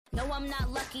No, I'm not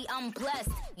lucky, I'm blessed.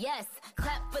 Yes,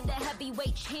 clap for the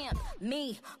heavyweight champ,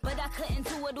 me. But I couldn't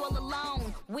do it all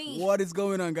alone. What is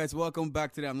going on, guys? Welcome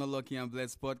back to the I'm Not Lucky, I'm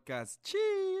Blessed podcast.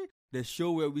 Chee! The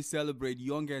show where we celebrate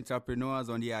young entrepreneurs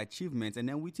on their achievements, and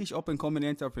then we teach up-and-coming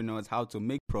entrepreneurs how to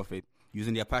make profit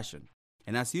using their passion.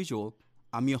 And as usual,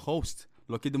 I'm your host,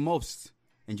 Lucky the Most.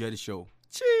 Enjoy the show.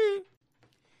 Chee!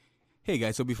 Hey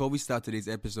guys, so before we start today's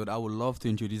episode, I would love to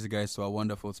introduce you guys to our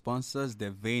wonderful sponsors,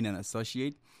 Devane and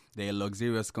Associate. They're a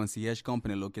luxurious concierge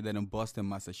company located in Boston,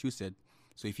 Massachusetts.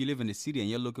 So if you live in the city and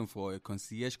you're looking for a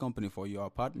concierge company for your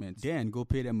apartment, then go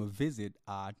pay them a visit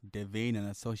at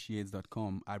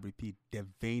devaneandassociates.com. I repeat,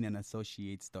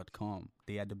 devaneandassociates.com.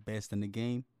 They are the best in the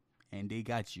game, and they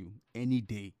got you any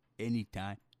day,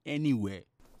 anytime, anywhere.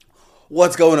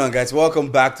 What's going on, guys?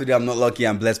 Welcome back to the I'm Not Lucky,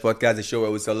 I'm Blessed podcast, the show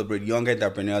where we celebrate young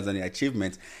entrepreneurs and their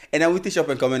achievements. And then we teach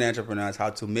up-and-coming entrepreneurs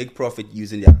how to make profit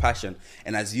using their passion.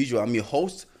 And as usual, I'm your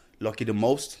host, Lucky the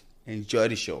Most. Enjoy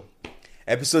the show.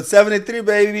 Episode 73,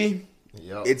 baby.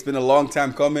 Yep. It's been a long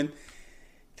time coming.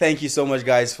 Thank you so much,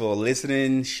 guys, for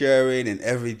listening, sharing, and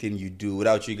everything you do.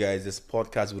 Without you guys, this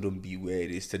podcast wouldn't be where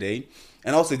it is today.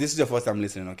 And also, this is your first time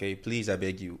listening, okay? Please, I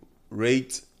beg you,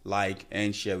 rate, like,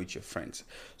 and share with your friends.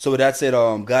 So with that said,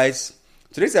 guys,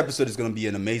 today's episode is going to be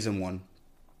an amazing one.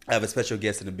 I have a special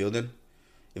guest in the building,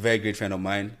 a very great friend of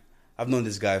mine. I've known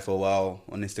this guy for a while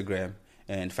on Instagram,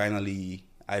 and finally,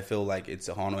 I feel like it's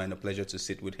a honor and a pleasure to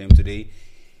sit with him today.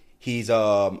 He's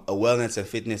a wellness and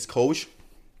fitness coach.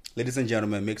 Ladies and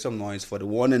gentlemen, make some noise for the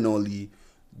one and only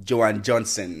Joanne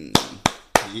Johnson.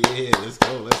 Yeah, let's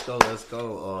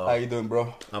go. How you doing,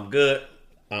 bro? I'm good.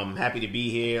 I'm happy to be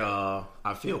here.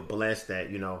 I feel blessed that,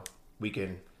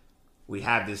 we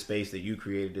have this space, that you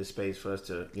created this space for us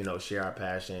to, share our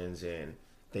passions and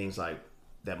things like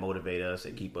that motivate us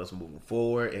and keep us moving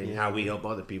forward, and how we help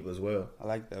other people as well. I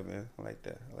like that, man. I like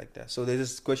that. So there's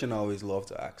this question I always love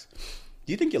to ask.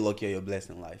 Do you think you're lucky or you're blessed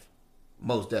in life?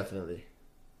 Most definitely.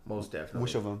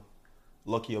 Which of them?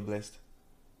 Lucky or blessed?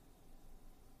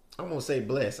 I'm going to say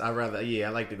blessed. I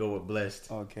like to go with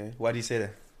blessed. Okay. Why do you say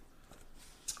that?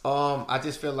 I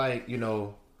just feel like,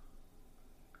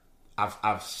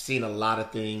 I've seen a lot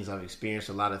of things. I've experienced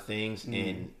a lot of things,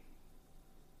 and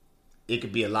it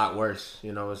could be a lot worse.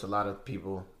 It's a lot of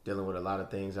people dealing with a lot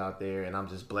of things out there, and I'm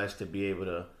just blessed to be able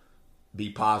to be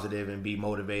positive and be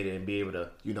motivated and be able to,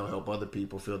 help other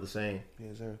people feel the same.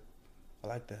 Yes, sir. I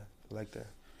like that.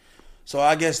 So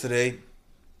our guest today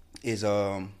is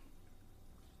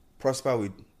Prosper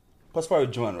with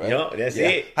Joanne, right? Yep, that's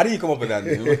it. How do you come up with that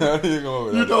name? I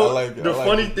like it. The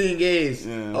funny thing is,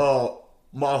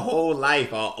 my whole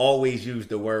life I always use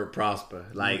the word prosper.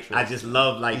 Like, I just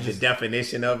love the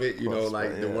definition of it.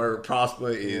 The word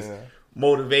prosper is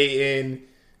motivating,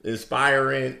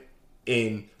 inspiring.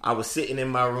 And I was sitting in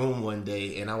my room one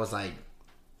day and I was like,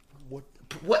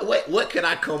 what could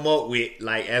I come up with,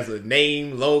 like, as a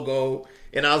name, logo?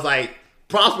 And I was like,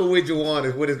 Prosper with Jawan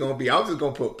is what it's going to be. I was just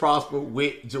going to put Prosper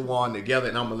with Jawan together,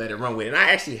 and I'm going to let it run with it. And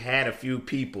I actually had a few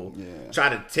people try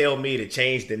to tell me to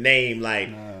change the name, like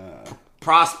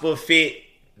Prosper Fit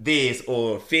this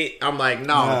or Fit. I'm like,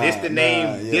 this the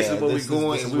name. This is where we're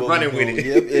going, and we're running with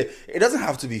it. It doesn't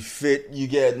have to be fit.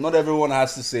 Not everyone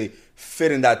has to say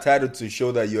fit in that title to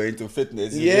show that you're into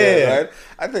fitness. Right?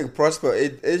 I think Prosper,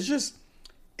 it's just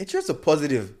a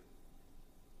positive.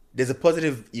 There's a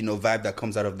positive, vibe that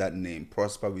comes out of that name,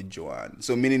 Prosper with Joanne.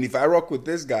 So meaning, if I rock with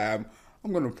this guy,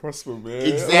 I'm gonna prosper, man.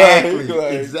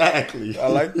 Exactly. I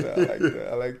like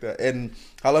that. And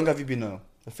how long have you been a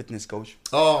fitness coach?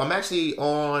 Oh, I'm actually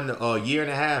on a year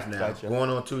and a half now. Gotcha. Going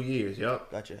on 2 years.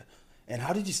 Yep. Gotcha. And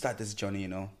how did you start this journey,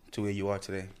 to where you are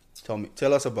today?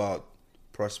 Tell us about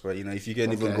Prosper. If you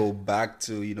can even go back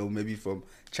to, maybe from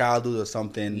childhood or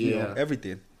something.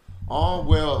 Everything.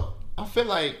 Well, I feel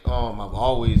like I've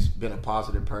always been a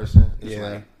positive person. It's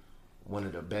like one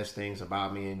of the best things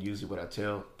about me, and usually what I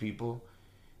tell people.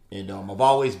 And I've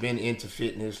always been into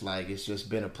fitness. Like, it's just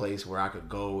been a place where I could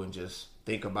go and just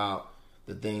think about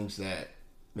the things that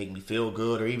make me feel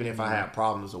good, or even if I have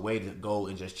problems, a way to go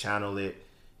and just channel it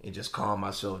and just calm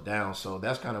myself down. So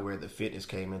that's kind of where the fitness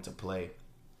came into play.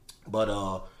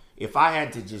 But if I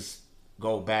had to just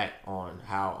go back on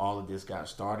how all of this got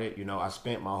started, I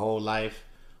spent my whole life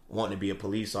wanting to be a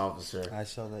police officer. I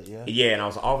saw that, yeah. Yeah, and I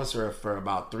was an officer for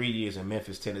about 3 years in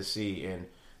Memphis, Tennessee. And,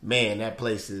 man, that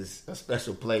place is a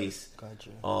special place.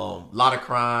 Gotcha. A lot of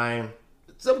crime.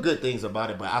 Some good things about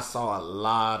it, but I saw a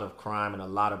lot of crime and a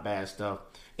lot of bad stuff.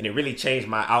 And it really changed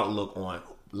my outlook on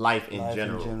life in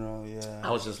general. Yeah. I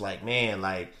was just like, man,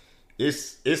 like,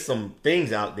 it's some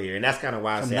things out there. And that's kind of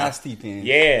why I say... nasty things.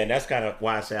 Yeah, and that's kind of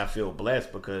why I say I feel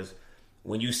blessed, because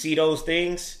when you see those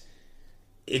things,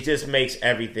 it just makes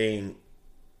everything,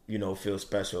 you know, feel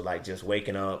special. Like just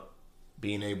waking up,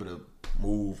 being able to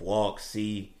move, walk,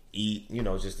 see, eat, you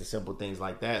know, just the simple things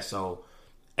like that. So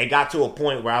it got to a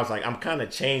point where I was like, I'm kind of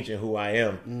changing who I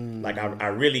am. Like I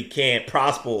really can't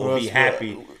prosper or be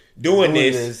happy doing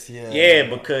this. Yeah,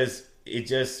 because it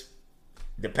just,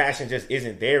 the passion just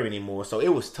isn't there anymore. So it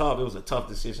was tough. It was a tough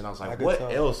decision. I was like, what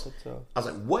else? I was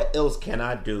like, what else can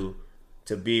I do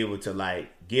to be able to like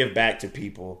give back to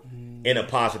people in a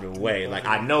positive way? Like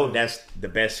I know that's the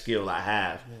best skill I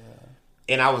have.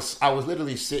 And I was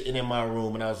literally sitting in my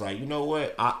room and I was like, you know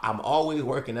what? I'm always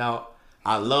working out.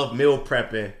 I love meal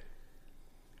prepping.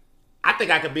 I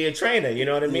think I could be a trainer. You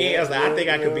know what I mean? I was like, I think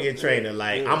I could be a trainer.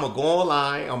 Like, I'm going to go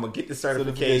online. I'm going to get the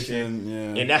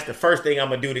certification. And that's the first thing I'm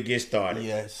going to do to get started.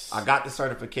 Yes. I got the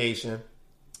certification.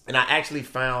 And I actually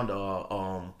found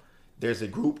there's a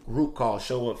group called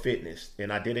Show Up Fitness.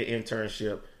 And I did an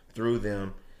internship through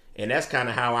them. And that's kind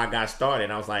of how I got started.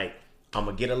 I was like, I'm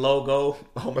going to get a logo.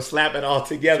 I'm going to slap it all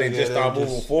together and just start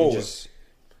moving forward.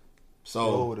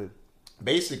 So,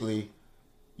 basically,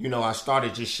 you know, I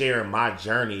started just sharing my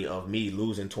journey of me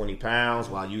losing 20 pounds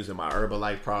while using my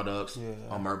Herbalife products.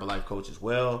 I'm an Herbalife coach as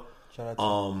well.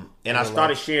 And I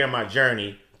started sharing my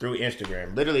journey through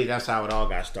Instagram. Literally, that's how it all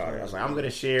got started. I was like, I'm going to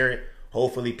share it.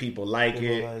 Hopefully people like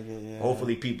it.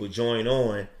 Hopefully people join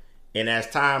on. And as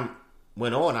time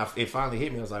went on, it finally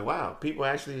hit me. I was like, wow, people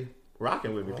actually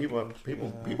rocking with me.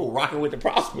 People rocking with the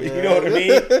Prosper. You know what I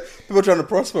mean? People trying to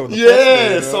prosper with the Prosper, you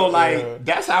know? So like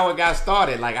that's how it got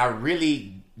started. Like I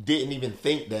really didn't even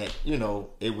think that, you know,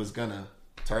 it was gonna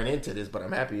turn into this, but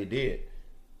I'm happy it did.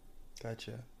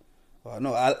 Gotcha.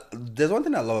 No, there's one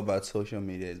thing I love about social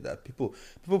media is that people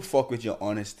fuck with your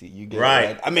honesty. You get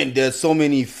right. I mean, there's so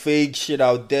many fake shit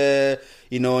out there,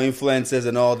 you know, influencers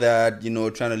and all that, you know,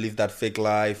 trying to live that fake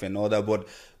life and all that. But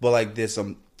like there's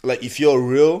some, like if you're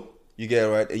real, you get it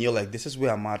right, and you're like, this is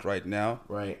where I'm at right now.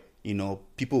 Right. You know,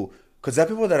 people, because there are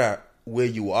people that are where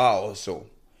you are also,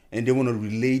 and they want to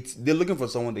relate. They're looking for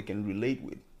someone they can relate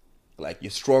with, like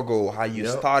your struggle, how you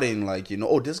starting, like, you know,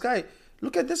 oh, this guy,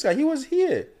 look at this guy, he was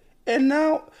here. And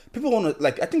now people want to,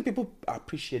 like, I think people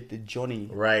appreciate the journey.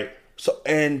 Right. So,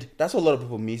 and that's what a lot of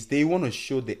people miss. They want to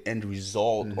show the end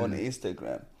result on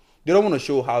Instagram. They don't want to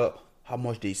show how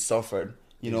much they suffered.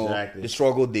 You know, the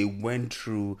struggle they went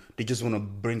through. They just want to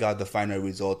bring out the final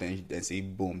result and say,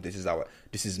 boom,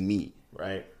 this is me.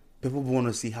 Right. People want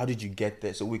to see, how did you get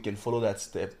there, so we can follow that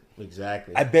step.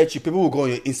 Exactly. I bet you people will go on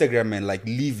your Instagram and like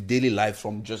live daily life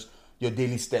from just your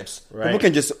daily steps. Right. People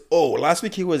can just, oh, last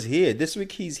week he was here, this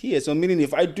week he's here. So meaning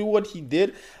if I do what he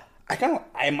did,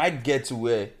 I might get to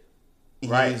where he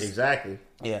is. Exactly.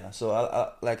 Yeah. So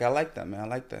I like that, man. I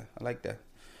like that.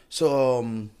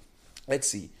 So let's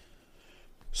see.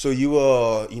 So you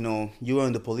were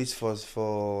in the police force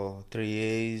for 3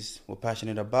 years, were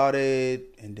passionate about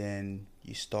it, and then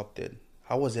you stopped it.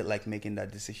 How was it like making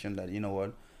that decision that, you know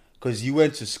what? Because you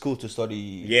went to school to study.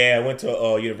 Yeah, I went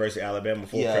to University of Alabama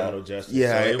for criminal justice.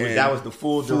 Yeah, so that was the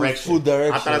full direction. Full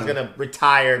direction. I thought I was gonna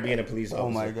retire being a police officer. Oh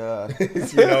my god!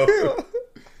 You know.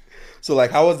 So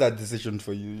like, how was that decision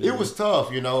for you? It was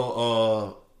tough, you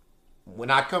know.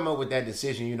 When I come up with that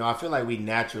decision, you know, I feel like we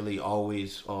naturally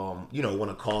always, you know,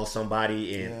 want to call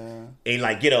somebody and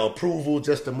like get an approval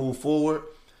just to move forward.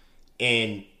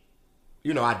 And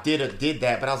you know, I did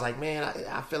that, but I was like, man,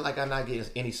 I feel like I'm not getting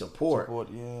any support.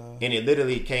 And it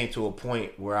literally came to a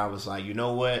point where I was like, you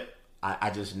know what? I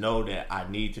just know that I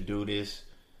need to do this,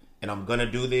 and I'm gonna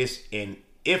do this. And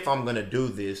if I'm gonna do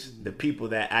this, the people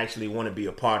that actually want to be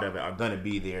a part of it are gonna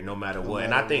be there no matter what.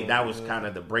 And I think that was kind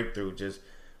of the breakthrough, just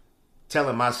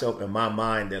telling myself in my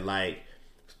mind that like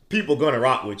people gonna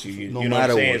rock with you. You know what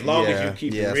I'm saying? As long as you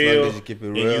keep it real, as you keep it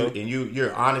real, and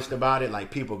you're honest about it,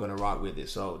 like people gonna rock with it.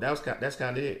 So that's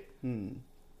kind of it.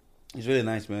 It's really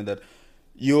nice, man. That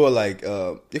you're like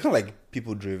you're kind of like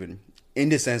people driven in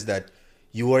the sense that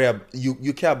you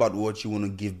care about what you want to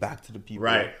give back to the people.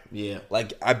 Right. Yeah.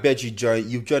 Like I bet you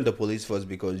joined the police force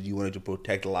because you wanted to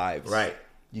protect lives. Right.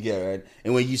 You get it, right?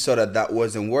 And when you saw that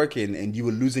wasn't working and you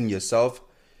were losing yourself.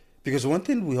 Because one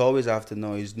thing we always have to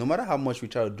know is no matter how much we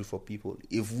try to do for people,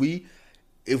 if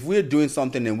we're doing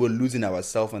something and we're losing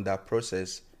ourselves in that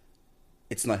process,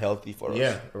 it's not healthy for us.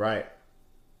 Yeah, right.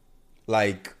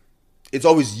 Like, it's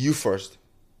always you first.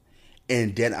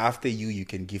 And then after you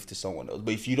can give to someone else.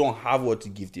 But if you don't have what to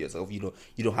give to yourself, you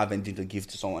don't have anything to give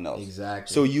to someone else.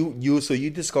 Exactly. So you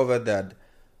discovered that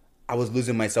I was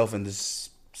losing myself in this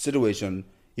situation,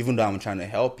 even though I'm trying to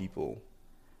help people.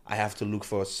 I have to look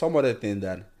for some other thing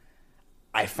that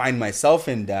I find myself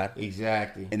in that.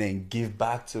 Exactly. And then give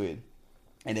back to it.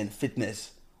 And then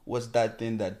fitness. What's that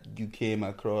thing that you came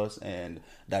across and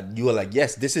that you were like,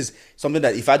 yes, this is something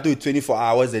that if I do it 24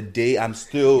 hours a day, I'm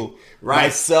still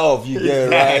myself. You get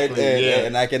exactly, right,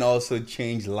 and I can also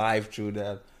change life through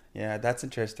that. Yeah, that's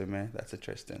interesting, man. That's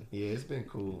interesting. Yeah, it's been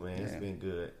cool, man. Yeah. It's been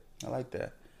good. I like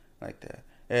that.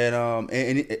 And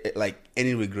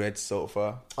any regrets so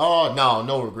far? Oh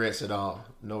no regrets at all.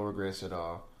 No regrets at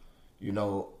all. You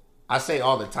know, I say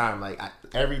all the time, like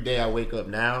every day I wake up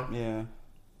now. Yeah.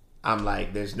 I'm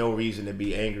like, there's no reason to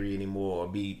be angry anymore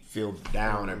or feel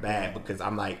down or bad because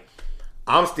I'm like,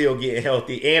 I'm still getting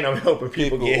healthy and I'm helping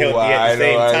people get healthy at the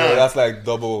same time. That's like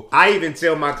double. I even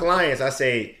tell my clients, I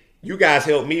say, you guys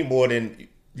help me more than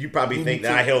you probably think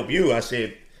that I help you. I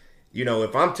said, you know,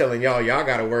 if I'm telling y'all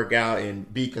got to work out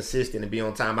and be consistent and be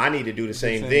on time, I need to do the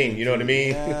same thing. You know what I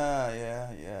mean?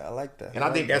 Yeah. I like that. And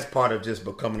I think that's part of just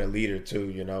becoming a leader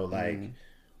too. You know, like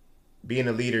being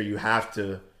a leader, you have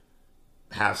to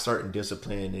have certain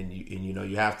discipline and you know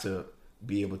you have to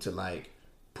be able to like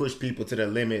push people to their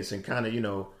limits and kind of, you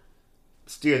know,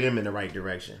 steer them in the right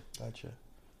direction. Gotcha.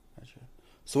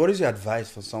 So what is your advice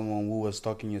for someone who was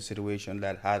stuck in your situation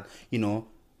that had, you know,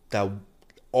 that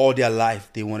all their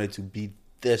life they wanted to be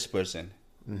this person,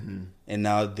 and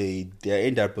now they're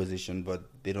in that position but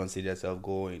they don't see themselves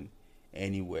going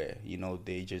anywhere? You know,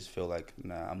 they just feel like,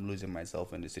 nah, I'm losing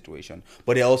myself in this situation,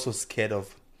 but they're also scared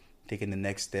of taking the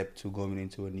next step to going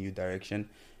into a new direction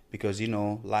because, you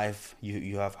know, life,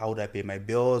 you have, how would I pay my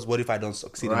bills? What if I don't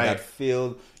succeed in that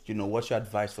field? You know, what's your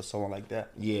advice for someone like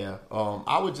that? Yeah.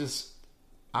 I would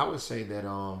say that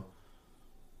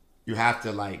you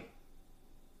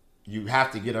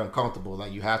have to get uncomfortable.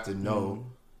 Like you have to know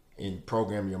and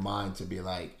program your mind to be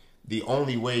like, the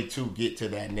only way to get to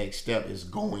that next step is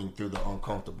going through the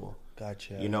uncomfortable.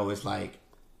 Gotcha. You know, it's like,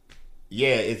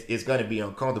 yeah, it's going to be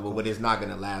uncomfortable, but it's not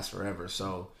going to last forever.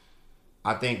 So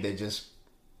I think that just,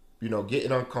 you know,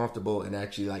 getting uncomfortable and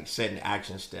actually like setting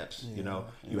action steps, you know,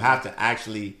 you have to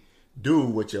actually do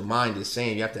what your mind is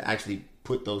saying. You have to actually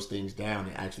put those things down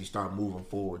and actually start moving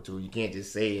forward to it. You can't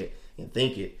just say it and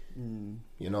think it,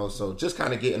 you know, so just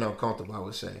kind of getting uncomfortable, I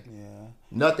would say. Yeah.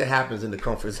 Nothing happens in the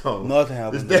comfort zone. Nothing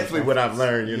happens. It's definitely what I've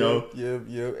learned, you know. Yeah.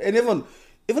 And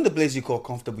even the place you call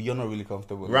comfortable, you're not really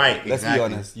comfortable. Right, Let's be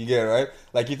honest. You get it, right?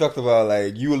 Like you talked about,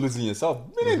 like you were losing yourself.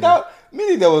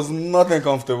 Meaning there was nothing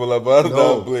comfortable about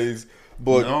that place.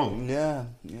 But yeah.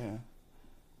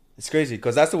 It's crazy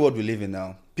because that's the world we live in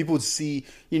now. People see,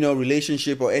 you know,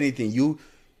 relationship or anything.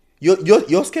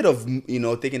 You're scared of, you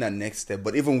know, taking that next step.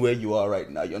 But even where you are right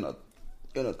now, you're not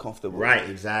comfortable. Right,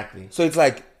 exactly. So it's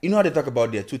like, you know how they talk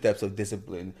about there are two types of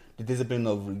discipline: the discipline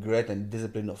of regret and the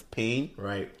discipline of pain.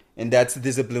 Right. And that's the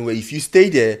discipline where if you stay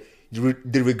there,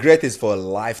 the regret is for a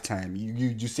lifetime.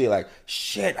 You say like,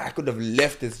 shit, I could have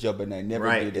left this job and I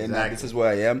never did. And now this is where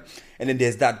I am. And then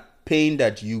there's that pain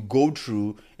that you go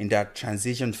through in that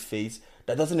transition phase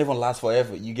that doesn't even last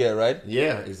forever. You get it, right?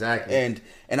 Yeah, exactly.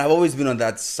 And I've always been on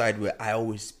that side where I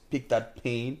always pick that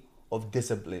pain of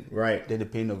discipline, right? Then the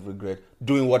pain of regret,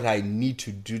 doing what I need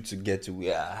to do to get to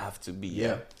where I have to be.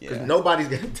 Yeah, because nobody's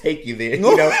gonna take you there.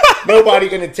 You know,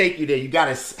 nobody's gonna take you there. You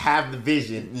gotta have the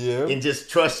vision, and just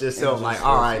trust yourself. Like,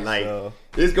 all right, like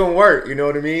it's gonna work. You know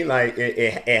what I mean? Like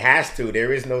it has to.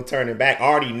 There is no turning back. I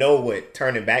already know what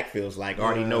turning back feels like. I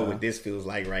already know what this feels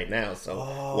like right now. So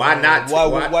why not?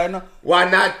 Why not?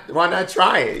 Why not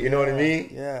try it? You know what I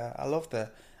mean? Yeah, I love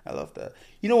that.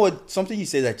 You know what? Something you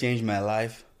said that changed my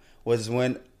life was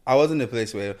when I was in a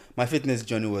place where my fitness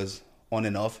journey was on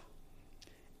and off.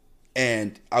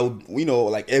 And I would, you know,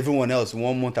 like everyone else,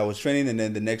 1 month I was training and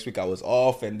then the next week I was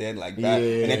off and then like that.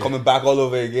 Yeah. And then coming back all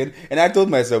over again. And I told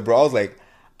myself, bro, I was like,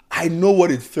 I know what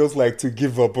it feels like to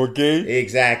give up, okay?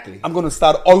 Exactly. I'm going to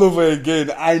start all over again.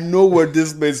 I know what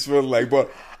this place feels like,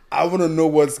 but I want to know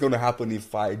what's going to happen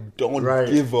if I don't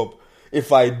give up.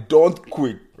 If I don't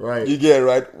quit, right? You get it,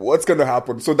 right? What's gonna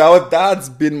happen? So that's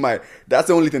the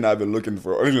only thing I've been looking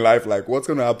for in life. Like, what's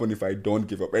gonna happen if I don't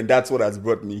give up? And that's what has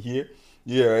brought me here.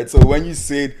 Yeah, right. So when you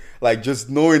said like just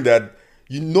knowing that,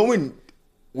 knowing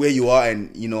where you are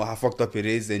and you know how fucked up it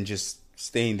is, and just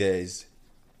staying there is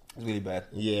really bad.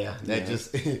 Yeah,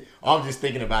 just I'm just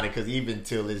thinking about it because even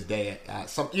till this day,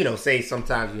 say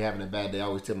sometimes you're having a bad day. I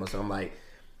always tell myself, I'm like,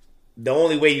 the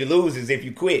only way you lose is if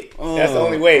you quit. That's the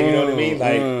only way, you know what I mean?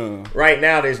 Like, right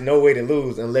now, there's no way to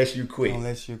lose unless you quit.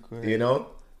 You know?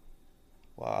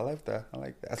 Wow, I like that.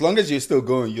 As long as you're still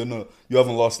going, you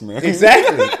haven't lost, man.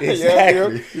 Exactly.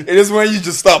 It is when you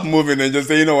just stop moving and just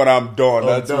say, you know what, I'm done.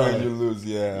 That's when you lose.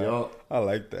 Yeah. Yep. I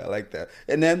like that.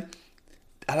 And then,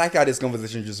 I like how this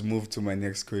conversation just moved to my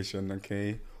next question,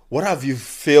 okay? What have you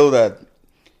failed at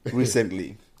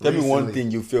recently? Tell me one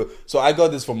thing you feel. So I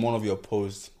got this from one of your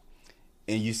posts,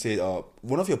 and you said,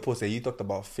 one of your posts, and you talked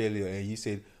about failure, and you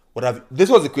said, this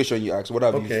was the question you asked, what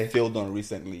have you failed on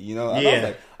recently? And I was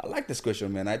like, I like this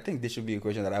question, man. I think this should be a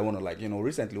question that I want to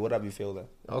recently, what have you failed at?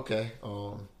 Okay.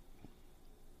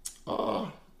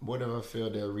 What have I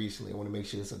failed at recently? I want to make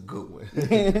sure it's a good one.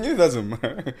 It doesn't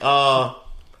matter.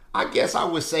 I guess I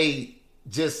would say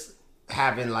just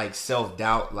having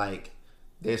self-doubt.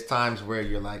 There's times where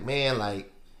you're like, man,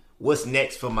 what's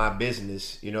next for my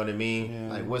business? You know what I mean?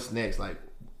 Yeah. What's next?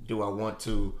 Do I want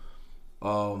to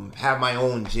have my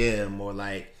own gym or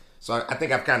so I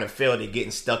think I've kind of failed at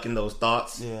getting stuck in those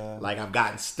thoughts. Yeah. I've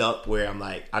gotten stuck where I'm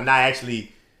not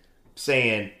actually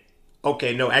saying,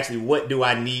 okay, no, actually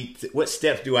what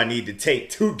steps do I need to take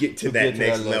to get to that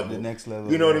next level? The next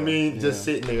level. You know what I mean? Yeah. Just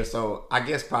sitting there. So I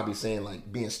guess probably saying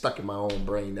being stuck in my own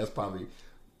brain, that's probably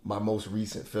my most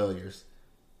recent failures.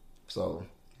 So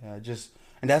yeah,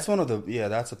 and that's one of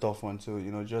that's a tough one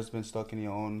too. Just being stuck in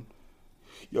your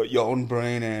own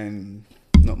brain and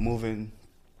not moving.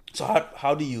 So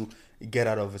how do you get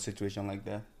out of a situation like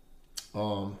that?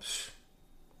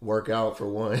 Workout for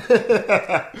one.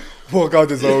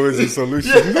 Workout is always a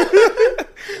solution.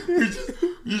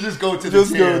 You just go to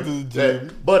the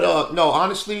gym. But no,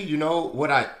 honestly, what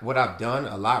I've done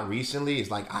a lot recently is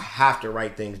I have to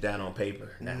write things down on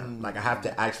paper now. I have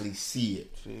to actually see it.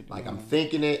 I'm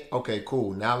thinking it. Okay,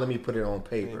 cool. Now let me put it on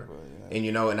paper. And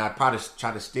and I probably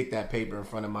try to stick that paper in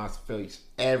front of my face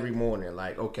every morning.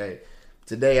 Okay,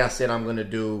 today I said I'm gonna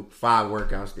do 5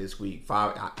 workouts this week.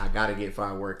 I gotta get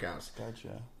 5 workouts.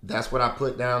 Gotcha. That's what I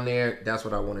put down there. That's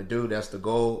what I want to do. That's the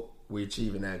goal. We're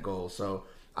achieving that goal. So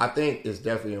I think it's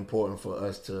definitely important for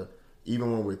us to,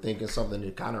 even when we're thinking something,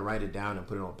 to kind of write it down and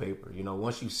put it on paper.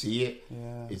 Once you see it,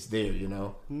 it's there.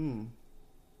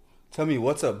 Tell me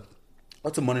what's a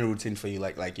morning routine for you?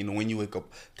 When you wake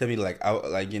up. Tell me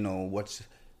what's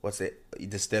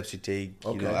the steps you take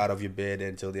out of your bed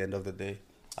until the end of the day.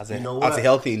 As a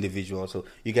healthy individual, so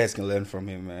you guys can learn from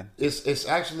him, man. It's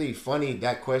actually funny.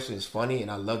 That question is funny,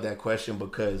 and I love that question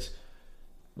because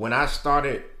when I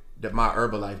started my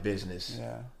Herbalife business,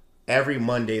 every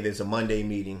Monday there's a Monday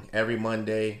meeting. Every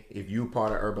Monday, if you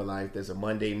part of Herbalife, there's a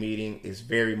Monday meeting. It's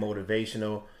very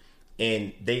motivational,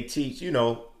 and they teach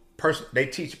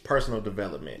personal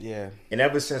development. Yeah. And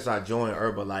ever since I joined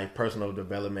Herbalife, personal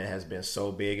development has been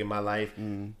so big in my life.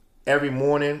 Every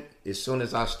morning, as soon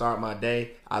as I start my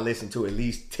day, I listen to at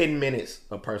least 10 minutes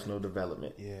of personal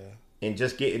development. Yeah. And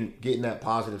just getting that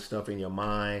positive stuff in your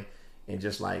mind and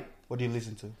just What do you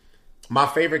listen to? My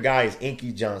favorite guy is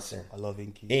Inky Johnson. I love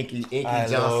Inky. Inky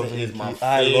Johnson is my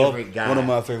favorite guy. One of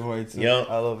my favorites. Yep.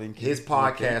 I love Inky. His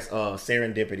podcast,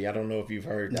 Serendipity. I don't know if you've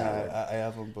heard that. I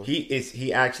haven't. But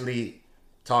He actually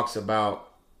talks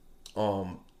about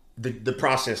the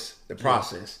process. The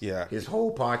process. Yeah. His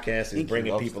whole podcast is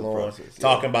bringing people on,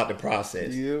 talking about the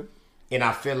process. Yeah. And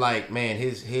I feel like, man,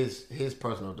 his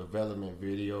personal development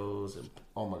videos, and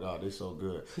oh my God, they're so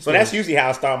good. So that's usually how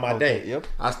I start my day. Yep.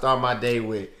 I start my day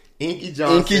with Inky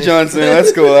Johnson. Inky Johnson,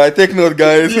 let's go. I take note,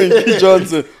 guys. Inky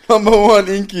Johnson, number 1,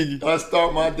 Inky. I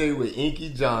start my day with Inky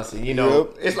Johnson.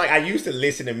 It's I used to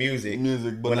listen to music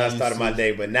when I started my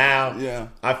day, but now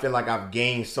I feel like I've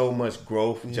gained so much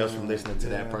growth just from listening to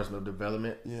that personal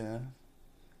development. Yeah.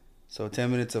 So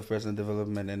 10 minutes of personal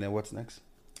development, and then what's next?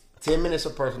 10 minutes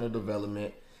of personal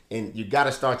development. And you got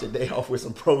to start your day off with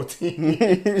some protein.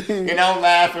 And I'm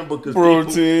laughing because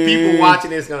people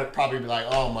watching this going to probably be like,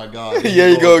 oh my God. Yeah,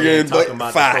 you go again. Talking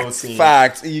about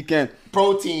facts. You can.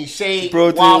 Protein shake,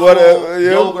 waffle, whatever,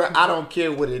 yogurt. I don't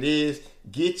care what it is.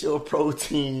 Get your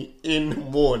protein in the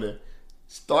morning.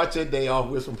 Start your day off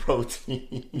with some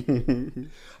protein.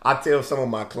 I tell some of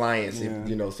my clients,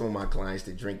 some of my clients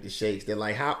that drink the shakes, they're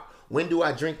like, when do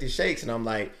I drink the shakes? And I'm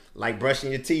like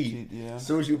brushing your teeth. Yeah. As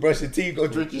soon as you brush your teeth, go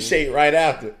drink your shake right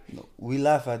after. We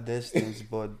laugh at these things,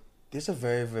 but these are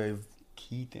very, very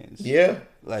key things. Yeah.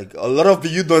 A lot of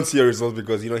you don't see your results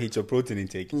because you don't hit your protein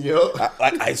intake. Yeah.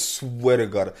 I swear to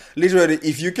God. Literally,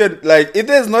 if you can, if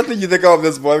there's nothing you take out of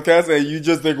this podcast and you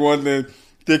just take one thing,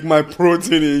 take my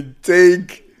protein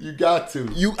intake. You got to.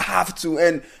 You have to.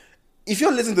 And if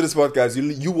you're listening to this podcast,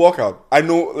 you walk out. I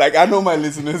know my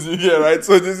listeners, you get, right?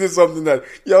 So this is something that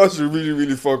y'all should really,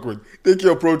 really fuck with. Take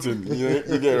your protein,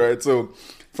 you get, right? So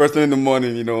first thing in the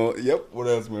morning, what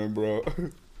else, man, bro?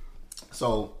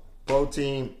 So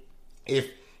protein, if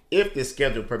the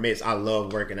schedule permits, I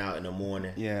love working out in the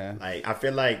morning. Yeah. I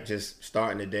feel like just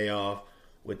starting the day off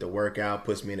with the workout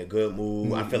puts me in a good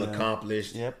mood. I feel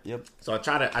accomplished. Yep. So I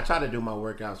try to do my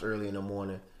workouts early in the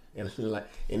morning. And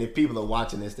if people are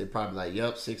watching this, they're probably like,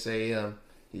 "Yep, 6 a.m.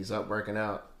 He's up working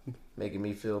out." making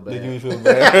me feel bad. Making me feel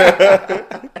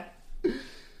bad.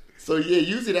 So yeah,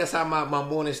 usually that's how my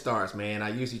morning starts, man. I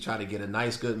usually try to get a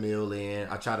nice good meal in.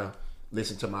 I try to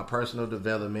listen to my personal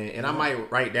development, and I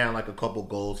might write down like a couple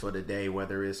goals for the day,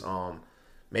 whether it's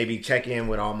maybe check in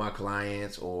with all my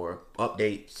clients or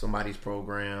update somebody's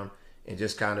program, and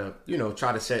just kind of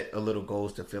try to set a little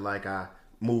goals to feel like I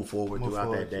move forward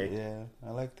throughout that day. Yeah,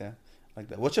 I like that.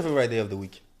 What's your favorite day of the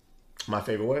week? My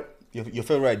favorite what? Your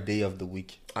favorite day of the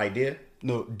week? Idea?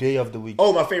 No, day of the week.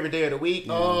 Oh, my favorite day of the week?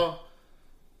 Yeah.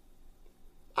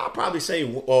 I'll probably say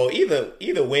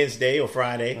either Wednesday or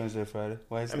Friday. Wednesday or Friday.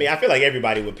 Why is that? I mean, I feel like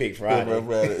everybody would pick Friday.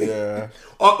 Friday, yeah.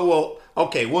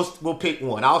 Okay, we'll pick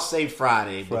one. I'll say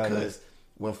Friday because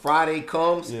when Friday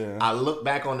comes, I look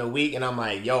back on the week and I'm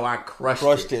like, yo, I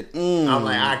crushed it. I'm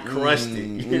like, I crushed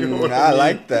it. You know what I mean?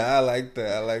 I like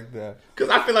that. Because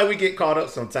I feel like we get caught up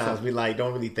sometimes. We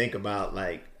don't really think about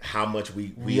like how much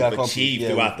we've achieved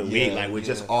throughout the week. Like we're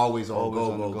just always on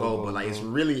go. But like it's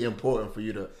really important for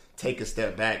you to take a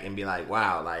step back and be like,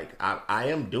 wow, like I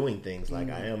am doing things.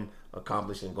 Like I am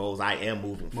accomplishing goals. I am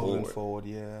moving forward.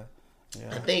 Yeah.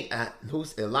 I think a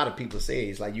lot of people say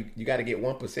it's like you got to get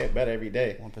 1% better every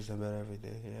day. 1% better every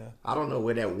day, yeah. I don't know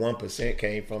where that 1%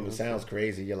 came from. It sounds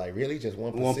crazy. You're like, really? Just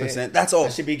 1%? 1%. That's all. I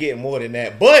should be getting more than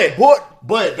that. But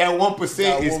that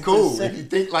 1% is cool. If you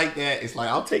think like that, it's like,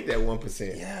 I'll take that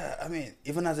 1%. Yeah, I mean,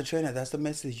 even as a trainer, that's the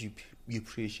message you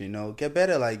preach, Get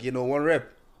better, like, 1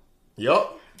 rep.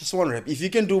 Yup. Just 1 rep. If you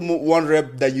can do 1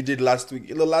 rep that you did last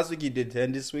week, last week you did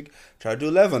 10, this week try to do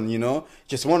 11.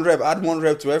 Just 1 rep. Add 1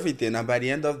 rep to everything, and by the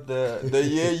end of the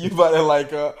year, you've added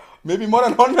like maybe more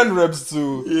than 100 reps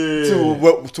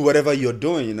to whatever you're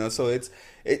doing. So it's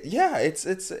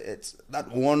that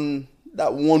one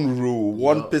rule,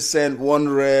 1%, 1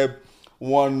 rep,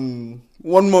 one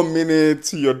more minute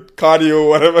to your cardio,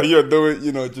 whatever you're doing.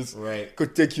 Just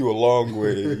could take you a long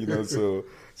way.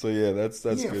 So yeah, that's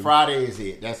good. Friday is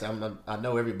it. I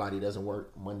know everybody doesn't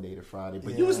work Monday to Friday,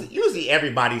 but usually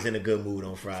everybody's in a good mood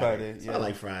on Friday. So I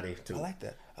like Friday too. I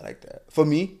like that. For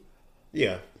me,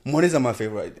 Mondays are my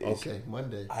favorite days. Okay,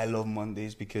 Monday. I love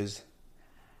Mondays because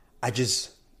I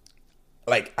just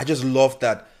love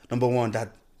that, number one,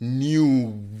 that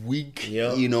new week,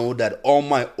 that all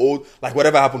my old, like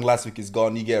whatever happened last week is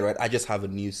gone, you get right. I just have a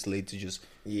new slate to just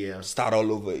start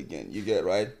all over again, you get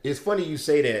right. It's funny you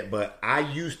say that, but I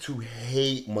used to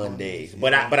hate Mondays,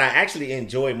 but I actually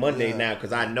enjoy Monday now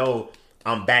because I know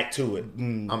I'm back to it.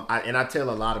 And I tell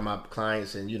a lot of my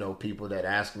clients and people that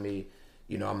ask me,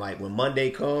 I'm like, when Monday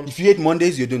comes, if you hate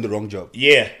Mondays, you're doing the wrong job.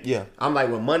 Yeah. I'm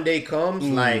like, when Monday comes,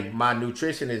 like my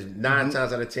nutrition is 9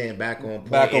 times out of 10 back on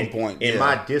point. And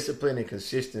my discipline and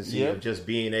consistency of just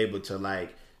being able to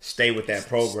like stay with that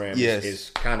program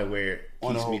is kind of where it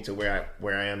keeps me to where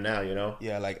I am now,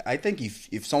 Yeah, like I think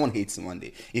if someone hates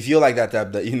Monday, if you're like that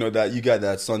type that that you got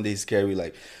that Sunday scary,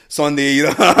 like Sunday,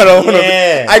 I don't want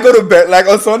to. I go to bed like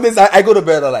on Sundays. I go to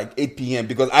bed at like 8 p.m.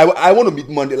 because I want to meet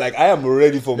Monday. Like I am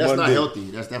ready for Monday. That's not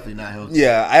healthy. That's definitely not healthy.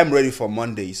 Yeah, I am ready for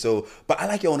Monday. So, but I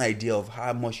like your own idea of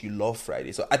how much you love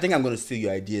Friday. So I think I'm gonna steal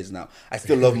your ideas now. I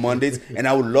still love Mondays, and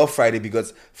I would love Friday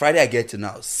because Friday I get to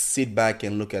now sit back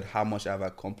and look at how much I've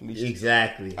accomplished.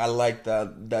 Exactly. I like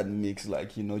that mix,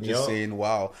 like just saying,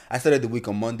 wow, I started the week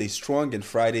on Monday strong and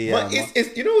Friday. But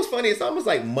it's what's funny? It's almost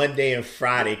like Monday and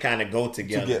Friday kind of go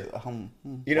together.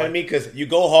 You know what I mean? Because you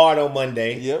go hard on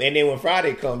Monday, and then when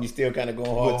Friday comes, you still kind of go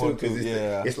hard too. Because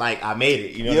it's like I made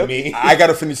it. You know what I mean? I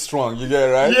gotta finish strong. You get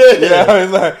it right? Yeah.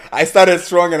 It's like I started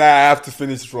strong and I have to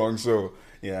finish strong. So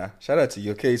yeah, shout out to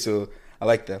you. Okay, so I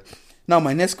like that. Now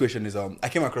my next question is I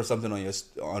came across something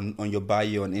on your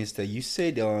bio on Insta. You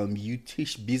said you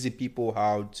teach busy people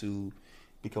how to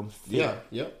become fit.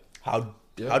 Yeah. How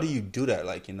do you do that?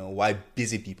 Like why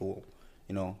busy people?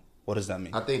 What does that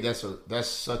mean? I think that's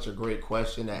such a great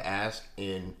question to ask.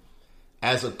 And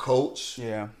as a coach,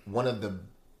 one of the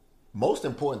most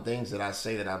important things that I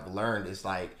say that I've learned is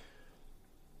like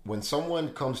when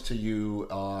someone comes to you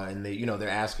and they they're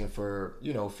asking for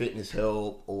fitness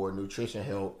help or nutrition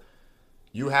help,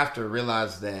 you have to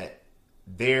realize that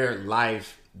their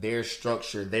life, their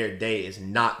structure, their day is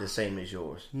not the same as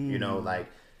yours.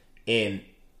 And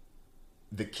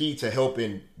the key to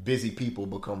helping busy people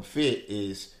become fit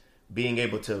is being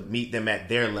able to meet them at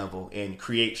their level and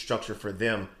create structure for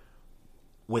them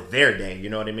with their day. You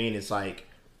know what I mean? It's like,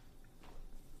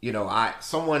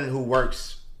 someone who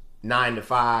works 9 to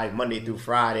 5, Monday through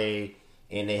Friday,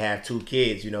 and they have 2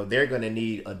 kids, they're going to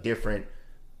need a different,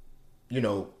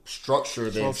 structure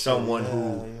than someone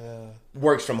who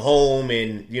works from home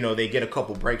and, they get a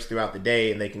couple breaks throughout the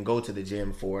day and they can go to the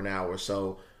gym for an hour.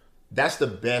 So that's the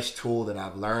best tool that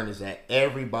I've learned, is that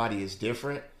everybody is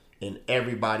different and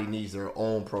everybody needs their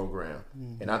own program.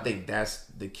 And I think that's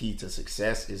the key to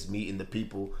success, is meeting the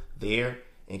people there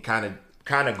and kind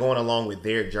of going along with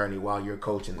their journey while you're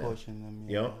coaching them.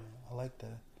 Yeah. Yep. I like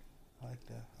that.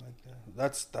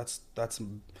 That's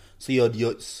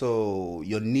so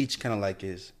your niche kind of like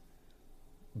is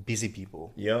busy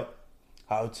people. Yep.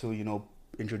 How to,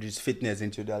 introduce fitness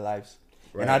into their lives.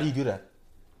 Right. And how do you do that?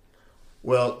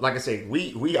 Well, like I said,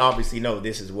 we obviously know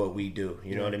this is what we do.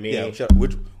 You know what I mean? Yeah, we're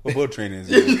both trainers.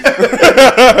 And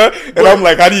I'm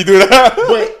like, how do you do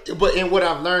that? But and what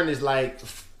I've learned is, like,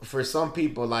 for some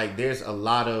people, like, there's a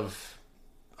lot of,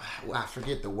 I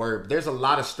forget the word. There's a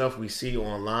lot of stuff we see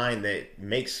online that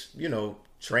makes,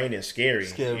 training scary.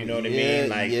 You know what I mean?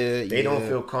 Like, they don't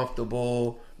feel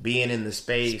comfortable being in the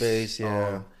space.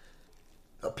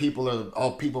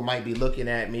 People might be looking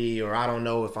at me, or I don't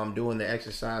know if I'm doing the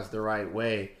exercise the right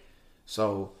way.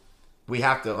 So we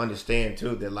have to understand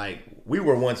too that, like, we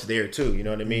were once there too. You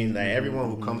know what I mean? Like, everyone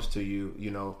who comes to you,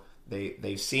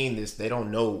 they've seen this. They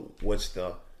don't know what's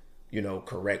the,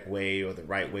 correct way or the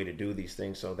right way to do these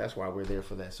things. So that's why we're there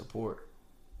for that support.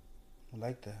 I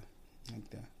like that.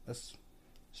 That's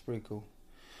pretty cool.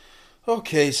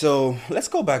 Okay, so let's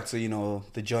go back to,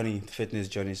 the fitness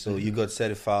journey. So you got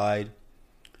certified.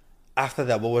 After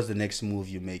that, what was the next move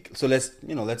you make? So let's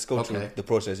go through the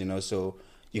process, So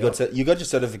you got your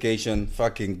certification,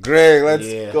 fucking great. Let's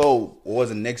go. What was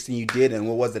the next thing you did, and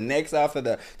what was the next after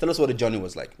that? Tell us what the journey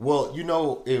was like. Well,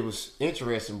 it was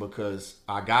interesting because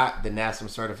I got the NASM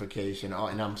certification,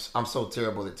 and I'm so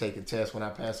terrible at taking tests. When I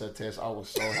passed that test, I was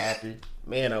so happy.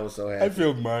 Man, I was so happy. I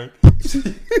feel mine.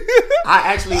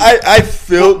 I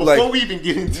felt before like, before we even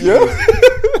get into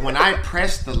this, when I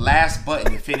pressed the last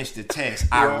button to finish the test,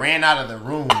 I ran out of the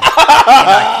room and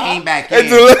I came back in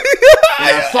and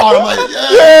I saw them like,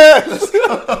 yes.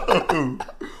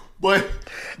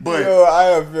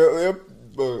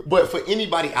 But for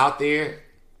anybody out there,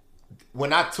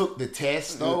 when I took the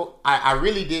test, though, I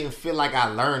really didn't feel like I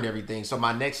learned everything. So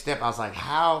my next step, I was like,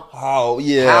 how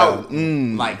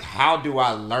do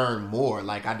I learn more?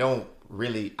 Like, I know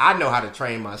how to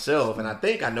train myself, and I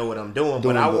think I know what I'm doing,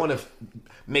 but I want to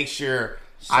make sure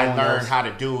I learn how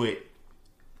to do it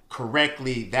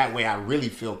correctly. That way I really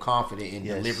feel confident in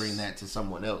delivering that to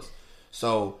someone else.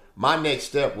 So my next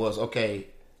step was, okay,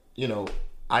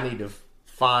 I need to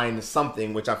find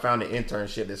something, which I found an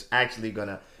internship that's actually going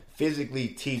to physically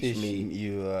teach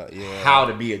me how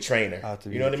to be a trainer.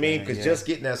 You know what I mean? Because just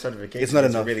getting that certification it's not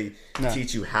enough. Really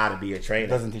teach you how to be a trainer. It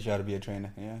doesn't teach you how to be a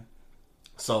trainer, yeah.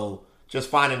 So just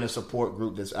finding a support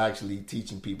group that's actually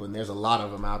teaching people, and there's a lot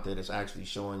of them out there that's actually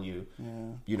showing you,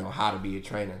 how to be a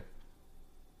trainer.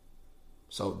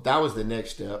 So that was the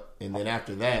next step, and then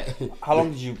after that, how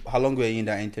long were you in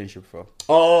that internship for?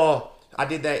 Oh, I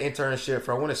did that internship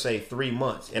for, I want to say, 3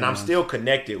 months, and I'm still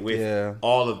connected with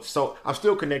I'm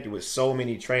still connected with so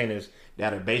many trainers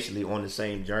that are basically on the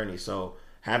same journey. So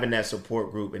having that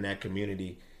support group and that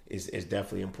community is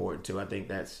definitely important too. I think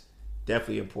that's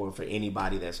definitely important for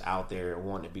anybody that's out there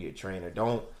wanting to be a trainer.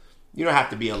 You don't have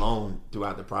to be alone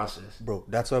throughout the process, bro.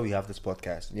 That's why we have this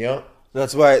podcast. Yep.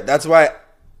 That's why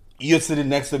you're sitting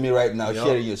next to me right now,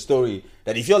 sharing your story.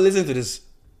 That if you're listening to this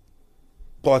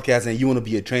podcast and you want to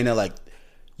be a trainer, like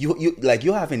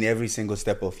you're having every single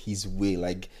step of his way,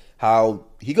 like how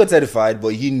he got certified,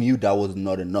 but he knew that was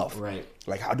not enough. Right.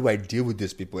 Like, how do I deal with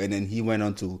these people? And then he went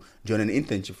on to join an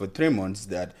internship for 3 months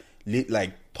that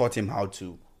taught him how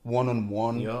to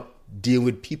one-on-one deal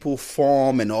with people,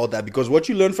 form and all that. Because what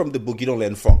you learn from the book, you don't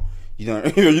learn from. You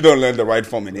don't learn the right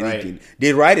form in anything. Right.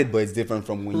 They write it, but it's different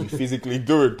from when you physically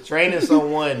do it. Training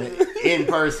someone in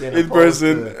person,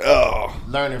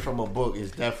 learning from a book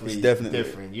is definitely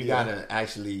different. You gotta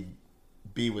actually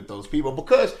be with those people,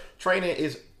 because training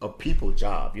is a people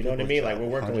job. You know what I mean? Like, we're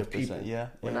working with people.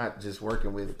 We're not just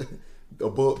working with a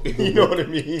book. You know what I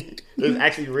mean? There's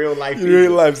actually real life people.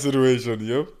 Real life situation.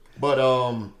 Yep. But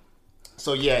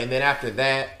so yeah, and then after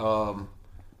that,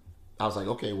 I was like,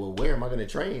 okay, well, where am I going to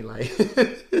train? Like,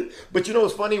 but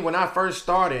it's funny. When I first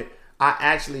started, I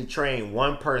actually trained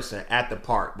one person at the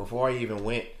park before I even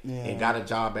went and got a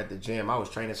job at the gym. I was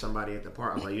training somebody at the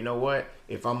park. I was like, you know what?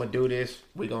 If I'm gonna do this,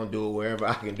 we're gonna do it wherever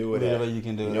I can do it. Wherever you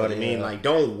can do it. You know what I mean? Like,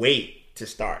 don't wait to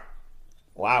start.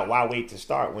 Why wait to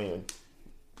start when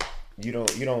you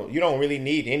don't really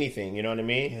need anything? You know what I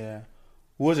mean? Yeah.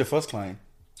 Who was your first client?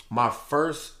 My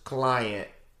first client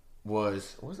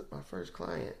was it my first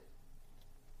client?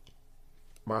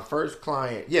 My first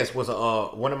client, yes, was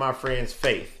one of my friends,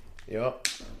 Faith. Yep.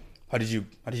 How did you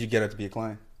get her to be a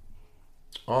client?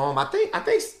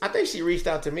 I think she reached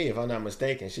out to me, if I'm not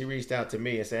mistaken. She reached out to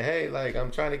me and said, "Hey, like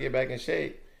I'm trying to get back in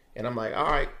shape." And I'm like, all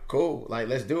right, cool. Like,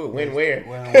 let's do it. When,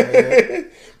 where?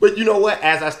 But you know what?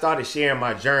 As I started sharing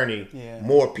my journey,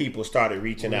 more people started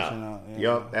reaching out.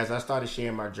 Yup. As I started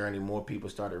sharing my journey, more people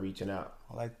started reaching out.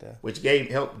 I like that. Which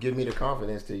helped give me the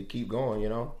confidence to keep going, you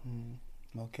know?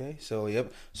 Okay. So,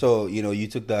 yep. So, you know, you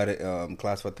took that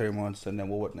class for 3 months, and then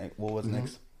what was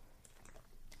next?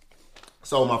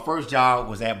 So my first job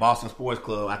was at Boston Sports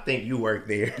Club. I think you worked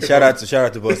there. Shout out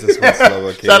to Boston Sports Club.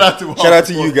 Okay. Shout out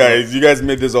to you guys. You guys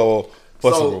made this all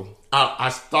possible. So I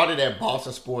started at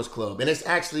Boston Sports Club, and it's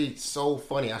actually so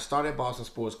funny. I started at Boston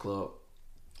Sports Club,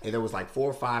 and there was like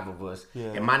 4 or 5 of us,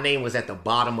 and my name was at the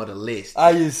bottom of the list.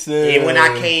 You said. And when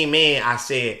I came in, I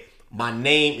said, my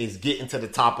name is getting to the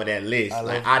top of that list.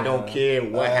 I don't care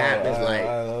what happens. I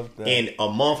love that. And a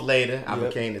month later, I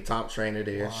became the top trainer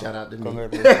there. Wow. Shout out to me.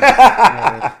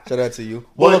 Shout out to you.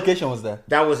 What location was that?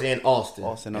 That was in Austin.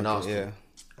 Austin. Yeah.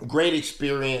 Great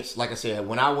experience. Like I said,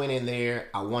 when I went in there,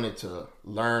 I wanted to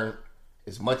learn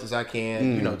as much as I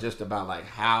can. You know, just about like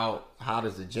how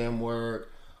does the gym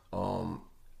work.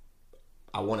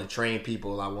 I want to train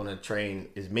people. I want to train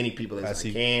as many people as I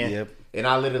can. Yep. And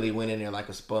I literally went in there like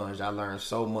a sponge. I learned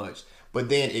so much. But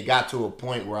then it got to a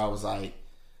point where I was like,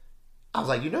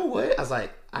 you know what? I was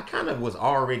like, I kind of was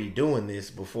already doing this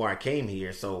before I came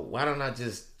here. So why don't I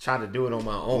just try to do it on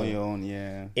my own? On your own,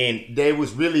 yeah. And there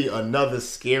was really another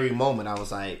scary moment. I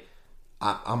was like,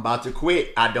 I'm about to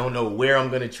quit. I don't know where I'm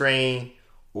going to train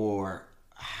or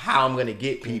how I'm going to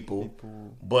get people.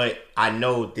 But I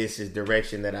know this is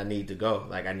direction that I need to go.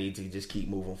 Like, I need to just keep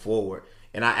moving forward.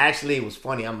 And it was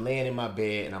funny. I'm laying in my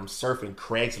bed and I'm surfing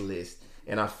Craigslist.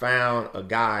 And I found a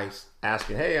guy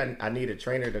asking, hey, I need a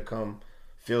trainer to come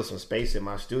fill some space in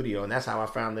my studio. And that's how I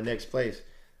found the next place.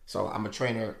 So I'm a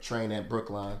train at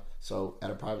Brookline. So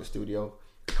at a private studio.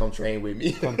 Come train with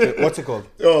me. What's it called?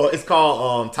 Oh, it's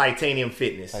called Titanium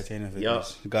Fitness. Titanium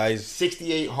Fitness. Yep. Guys.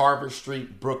 68 Harvard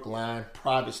Street, Brookline,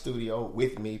 private studio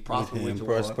with me. Prosper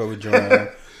with John.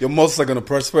 Your muscles are going to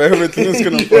prosper. Everything is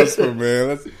going to prosper,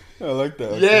 man. I like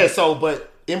that. Yeah, so,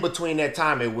 but in between that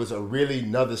time, it was a really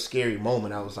another scary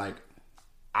moment. I was like,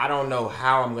 I don't know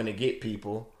how I'm going to get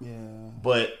people. Yeah.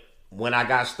 But when I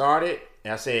got started,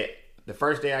 I said, the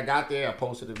first day I got there, I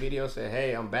posted a video, said,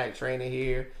 hey, I'm back training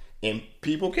here. And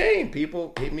people came.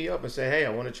 People hit me up and said, hey, I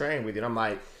want to train with you. And I'm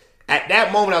like, at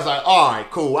that moment, I was like, all right,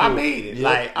 cool. I made it.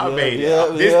 I made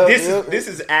it. This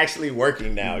is actually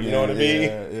working now. You know what I mean?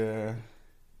 Yeah.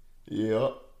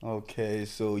 Yep. Okay,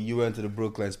 so you went to the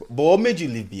Brookline. But what made you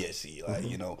leave BSC? Like,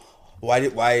 you know, why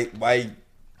did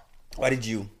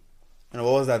you? You know,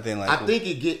 what was that thing like? I think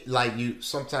it get like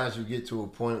sometimes you get to a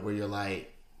point where you're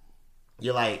like,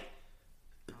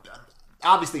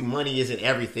 obviously money isn't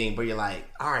everything, but you're like,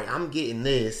 all right, I'm getting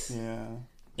this,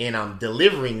 and I'm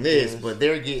delivering this, but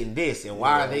they're getting this, and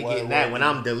why are they getting that when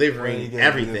I'm delivering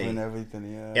everything?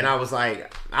 And I was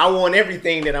like, I want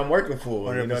everything that I'm working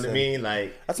for. 100%. You know what I mean?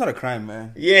 Like, that's not a crime,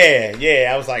 man. Yeah.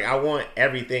 I was like, I want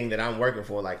everything that I'm working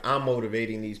for. Like, I'm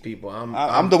motivating these people.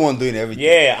 I'm the one doing everything.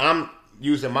 Yeah, I'm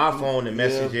using my phone to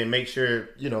message and make sure,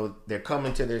 you know, they're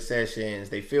coming to their sessions.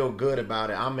 They feel good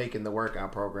about it. I'm making the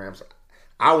workout programs.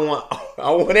 I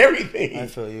want everything. I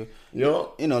feel you.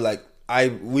 You know, like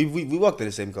we worked at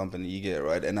the same company, you get it,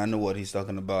 right? And I know what he's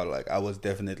talking about. Like, I was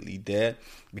definitely there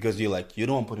because you're like, you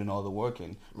don't put in all the work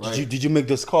in. Right. Did you make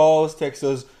those calls, text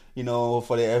us, you know,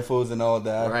 for the FOs and all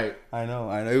that? Right. I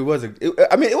know. It was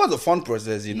a fun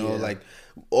process, you know, like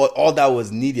all that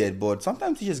was needed. But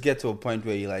sometimes you just get to a point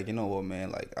where you're like, you know what,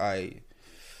 man, like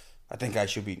I think I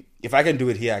should be. If I can do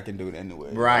it here, I can do it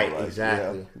anywhere. Right, you know, like,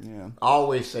 exactly. Yeah. I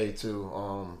always say too,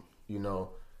 you know,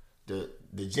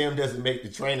 the gym doesn't make the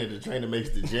trainer makes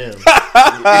the gym.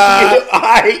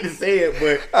 I hate to say it,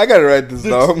 but I gotta write this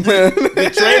down, man.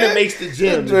 The trainer makes the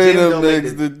gym. The gym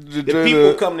makes the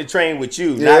people come to train with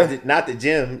you, not the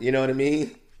gym. You know what I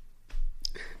mean?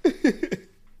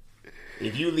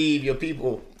 If you leave, your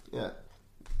people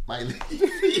might leave.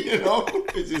 You know,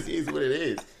 it just is what it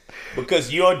is.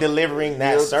 Because you're delivering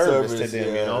that service to them,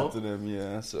 you know? To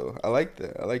them, So I like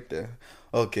that.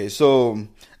 Okay, so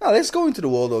now let's go into the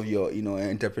world of your, you know,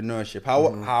 entrepreneurship.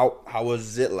 How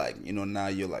was it like? You know, now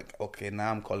you're like, okay,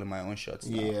 now I'm calling my own shots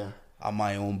now. Yeah. I'm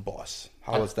my own boss.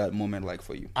 How was that moment like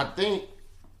for you? I think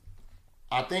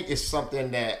it's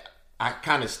something that I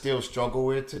kind of still struggle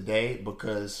with today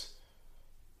because,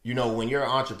 you know, when you're an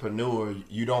entrepreneur,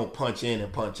 you don't punch in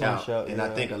and punch out. And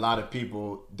I think a lot of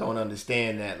people don't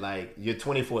understand that, like, you're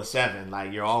 24/7.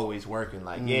 Like, you're always working.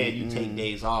 Like, you take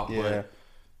days off, but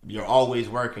you're always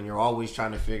working. You're always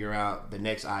trying to figure out the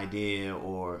next idea,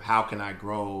 or how can I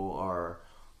grow, or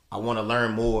I want to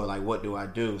learn more. Like, what do I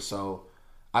do? So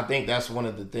I think that's one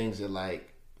of the things that,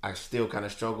 like, I still kind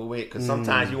of struggle with, because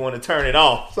sometimes you want to turn it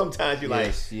off. Sometimes you're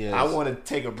I want to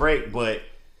take a break, but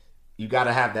you got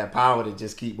to have that power to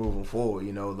just keep moving forward.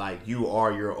 You know, like, you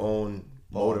are your own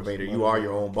motivator. You are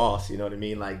your own boss. You know what I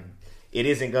mean? Like, it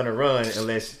isn't going to run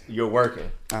unless you're working.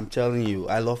 I'm telling you,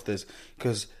 I love this,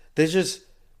 because this just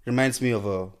reminds me of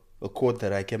a quote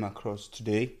that I came across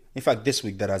today. In fact, this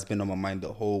week, that has been on my mind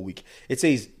the whole week. It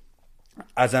says,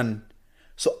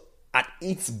 so at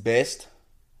its best,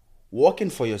 working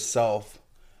for yourself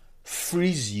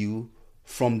frees you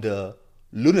from the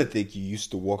lunatic you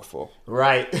used to work for.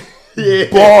 Right. Yeah.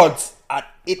 But at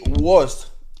its worst,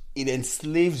 it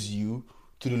enslaves you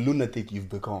to the lunatic you've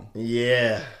become.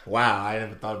 Yeah. Wow. I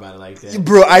never thought about it like that.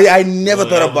 Bro, I never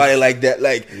thought about it like that.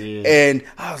 Like, and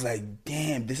I was like,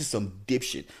 damn, this is some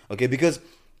dipshit. Okay, because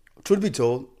truth be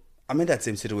told, I'm in that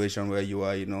same situation where you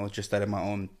are, you know, just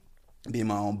starting being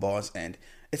my own boss, and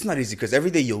it's not easy, because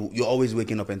every day you're always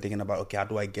waking up and thinking about, okay, how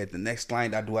do I get the next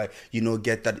client? How do I,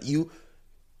 get that? You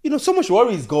know, so much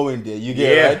worry is going there. You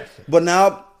get right? But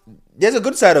now there's a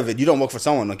good side of it. You don't work for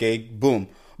someone, okay? Boom.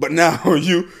 But now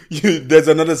there's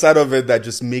another side of it that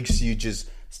just makes you just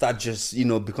start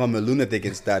become a lunatic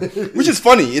instead. Which is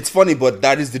funny. It's funny, but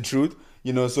that is the truth.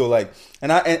 You know, so like,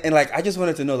 and I just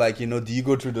wanted to know, like, you know, do you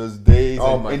go through those days?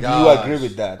 Oh my and gosh. do you agree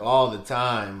with that? All the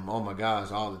time. Oh my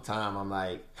gosh, all the time. I'm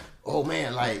like, oh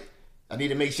man, like, I need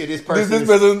to make sure this person,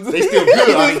 they still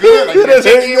good. Are they good? Like, they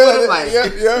check in with them? Like,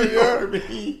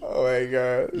 yeah. Oh my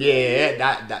god.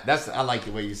 Yeah, that's. I like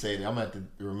the way you say that. I'm gonna have to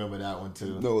remember that one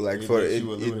too. No, like,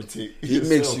 it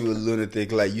makes you a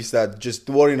lunatic. Like, you start just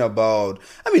worrying about.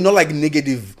 I mean, not like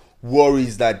negative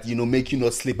worries that, you know, make you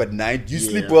not sleep at night. You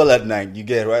sleep well at night. You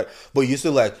get it, right, but you're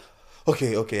still like,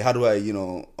 okay, how do I, you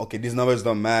know, okay, these numbers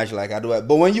don't match, like, how do I,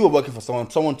 but when you were working for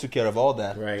someone took care of all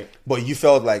that, right? But you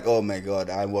felt like, oh my god,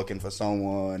 I'm working for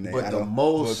someone. But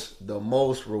the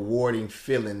most rewarding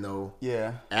feeling, though,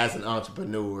 as an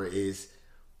entrepreneur, is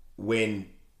when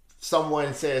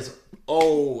someone says,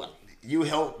 oh, you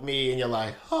helped me, and you're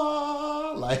like,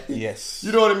 like, yes,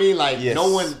 you know what I mean? Like,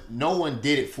 no one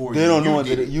did it for you. They don't know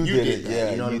that you did it.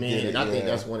 Yeah, you know what I mean? And I think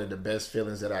that's one of the best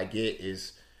feelings that I get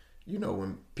is, you know,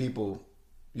 when people,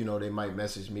 you know, they might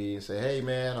message me and say, hey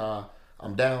man,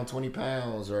 I'm down 20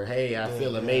 pounds, or hey, I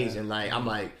feel amazing. Like, I'm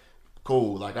like,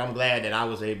 cool. Like, I'm glad that I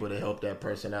was able to help that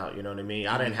person out. You know what I mean?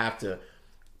 I didn't have to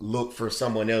look for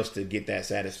someone else to get that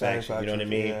satisfaction. You know what I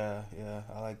mean? Yeah,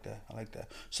 I like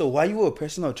that. So while you were a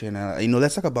personal trainer, you know,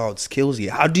 let's talk about skills here.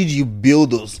 How did you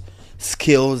build those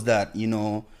skills that, you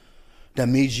know, that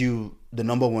made you the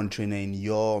number one trainer in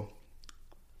your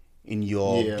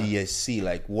BSC?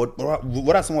 Like, what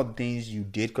are some of the things you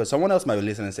did? Because someone else might be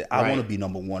listening and say, I want to be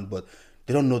number one, but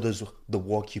they don't know the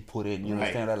work you put in. You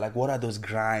understand that? Like, what are those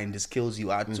the skills you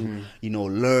had to, you know,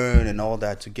 learn and all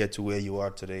that to get to where you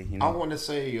are today? You know? I want to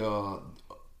say your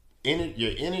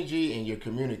energy and your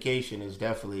communication is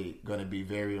definitely going to be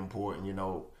very important. You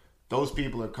know, those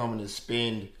people are coming to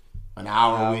spend an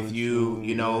hour with you,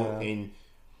 you know, and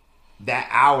that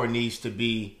hour needs to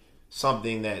be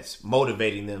something that's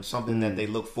motivating them, something that they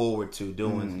look forward to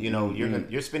doing. You know,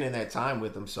 you're spending that time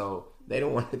with them, so they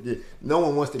don't want to. No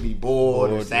one wants to be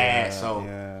bored or sad.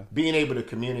 So being able to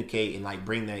communicate and like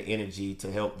bring that energy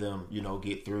to help them, you know,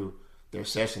 get through their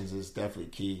sessions is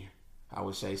definitely key, I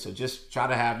would say. So just try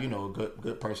to have, you know, a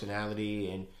good personality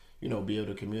and, you know, be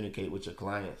able to communicate with your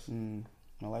clients.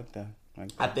 I like that.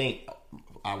 I think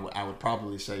I would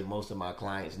probably say most of my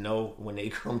clients know when they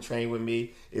come train with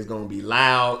me, it's going to be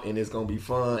loud and it's going to be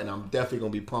fun, and I'm definitely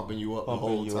going to be pumping you up the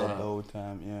whole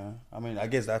time. Yeah. I mean, I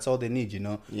guess that's all they need, you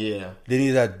know? Yeah. They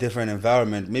need that different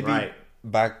environment. Maybe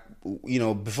back, you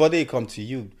know, before they come to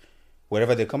you,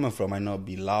 wherever they're coming from might not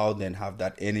be loud and have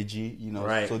that energy, you know?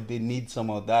 Right. So they need some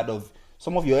of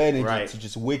your energy to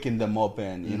just waken them up,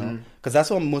 and, you know? Because that's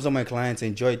what most of my clients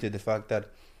enjoy, the fact that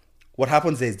what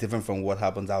happens there is different from what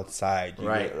happens outside.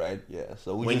 Right. Yeah.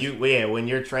 So when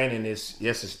you're training,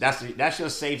 that's your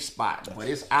safe spot. But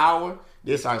this hour,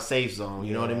 this our safe zone.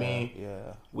 You know what I mean?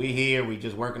 Yeah. We here. We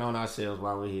just working on ourselves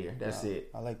while we're here. That's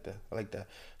it. I like that.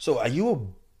 So are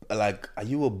you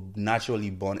a naturally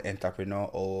born entrepreneur,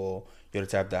 or you're the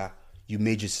type that you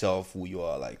made yourself who you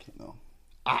are? Like, you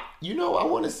know. I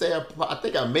want to say I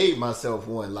think I made myself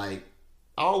one. Like,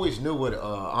 I always knew what an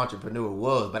entrepreneur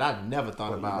was, but I never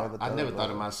thought of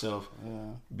myself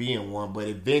being one. But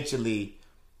eventually,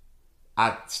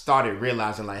 I started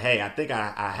realizing, like, hey, I think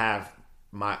I have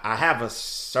I have a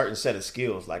certain set of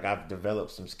skills. Like I've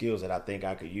developed some skills that I think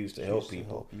I could use to help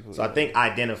people. So I think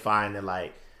identifying that,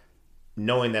 like,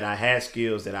 knowing that I had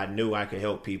skills that I knew I could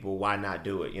help people, why not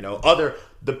do it? You know,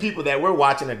 the people that we're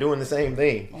watching are doing the same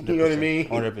thing. 100%, you know what I mean?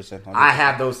 100%. I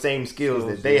have those same skills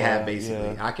that they have,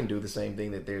 basically. Yeah. I can do the same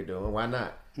thing that they're doing. Why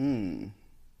not? And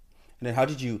then how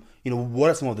did you, what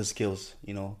are some of the skills,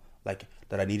 like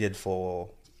that are needed for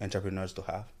entrepreneurs to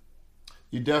have?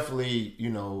 You definitely,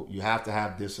 you have to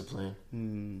have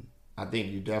discipline. I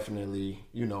think you definitely,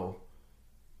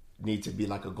 need to be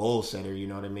like a goal setter. You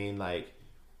know what I mean? Like,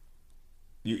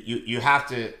 you have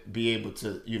to be able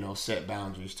to, set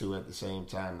boundaries too at the same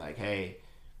time. Like, hey,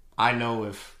 I know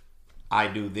if I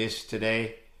do this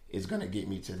today, it's going to get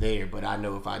me to there. But I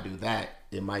know if I do that,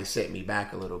 it might set me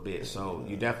back a little bit. So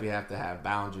you definitely have to have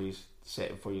boundaries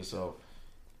set for yourself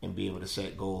and be able to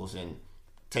set goals and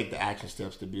take the action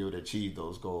steps to be able to achieve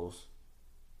those goals.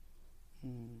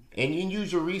 And you can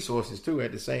use your resources too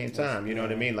at the same time. You know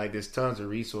what I mean? Like, there's tons of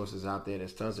resources out there.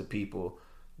 There's tons of people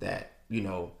that,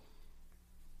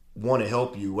 want to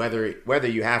help you, whether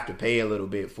you have to pay a little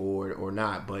bit for it or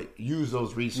not, but use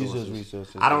those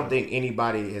resources. I don't think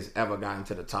anybody has ever gotten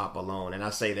to the top alone. And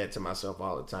I say that to myself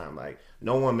all the time. Like,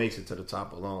 no one makes it to the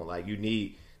top alone. Like, you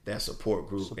need that support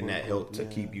group and that help to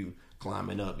keep you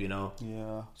climbing up,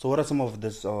 Yeah. So what are some of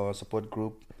this support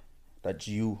group that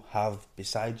you have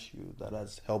besides you that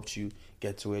has helped you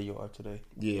get to where you are today?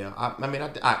 Yeah.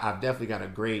 I've definitely got a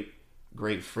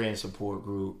great friend support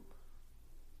group,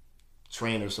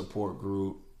 trainer support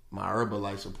group, my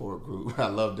Herbalife support group. I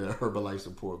love the Herbalife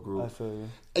support group. I feel you.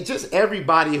 It's just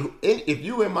everybody if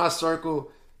you in my circle,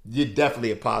 you're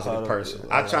definitely a positive person.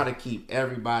 I try to keep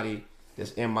everybody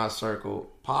that's in my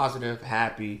circle positive,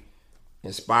 happy,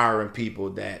 inspiring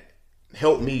people that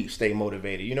help me stay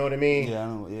motivated. You know what I mean? Yeah, I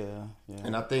know. Yeah.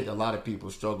 And I think a lot of people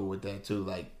struggle with that too.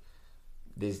 Like,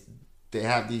 they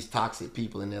have these toxic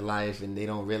people in their life, and they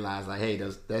don't realize, like, hey,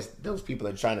 those people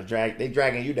are trying to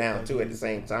dragging you down too at the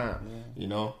same time.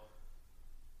 Yeah.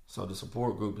 So the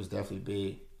support group is definitely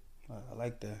big. I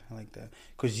like that.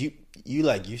 Cause you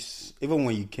even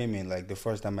when you came in, like the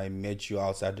first time I met you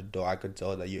outside the door, I could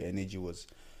tell that your energy was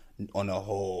on a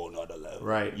whole nother level.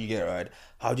 Right. You get it, right?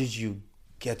 How did you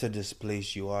get to this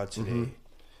place you are today?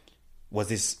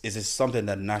 Is this something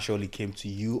that naturally came to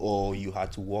you, or you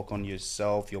had to work on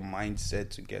yourself, your mindset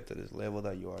to get to this level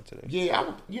that you are today?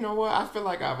 Yeah, you know what? I feel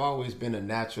like I've always been a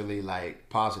naturally, like,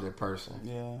 positive person.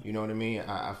 Yeah. You know what I mean?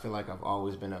 I feel like I've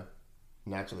always been a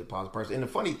naturally positive person. And the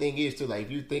funny thing is too, like,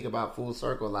 if you think about full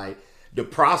circle, like, the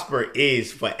prosper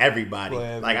is for everybody.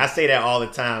 Like, I say that all the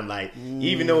time. Like,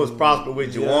 even though it's prosper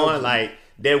with Juwan, like,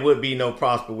 there would be no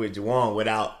prosper with Juwan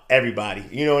without everybody.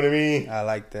 You know what I mean? I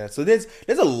like that. So there's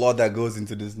a lot that goes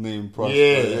into this name, prosper.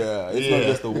 Yeah. It's not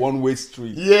just a one-way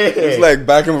street. Yeah. It's like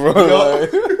back and forth.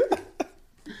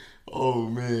 Like. Oh,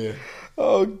 man.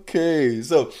 Okay.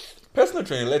 So, personal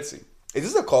training, let's see. Is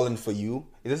this a calling for you?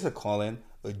 Is this a calling,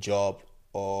 a job,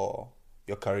 or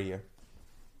your career?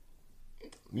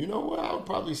 You know what? I would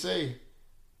probably say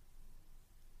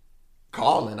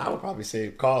calling. I would probably say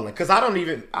calling, because I don't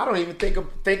even think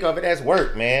of it as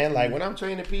work, man. Like, when I'm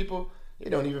training people,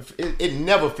 it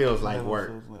never feels like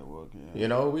work.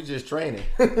 Yeah. We just training.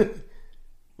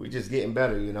 We just getting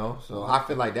better, So I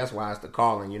feel like that's why it's the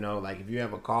calling. Like, if you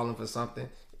have a calling for something,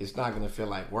 it's not gonna feel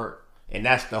like work, and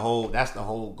that's the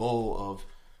whole goal of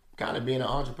kind of being an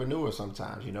entrepreneur.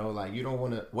 Sometimes, like, you don't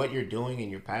want to, what you're doing and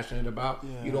you're passionate about,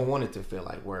 you don't want it to feel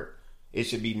like work. It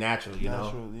should be natural,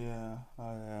 Natural, yeah.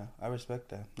 Yeah. I respect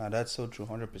that. Now, that's so true,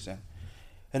 100%.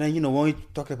 And then, when we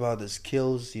talk about the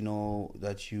skills,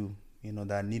 that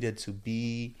that needed to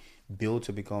be built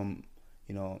to become,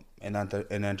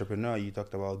 an entrepreneur, you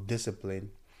talked about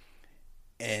discipline.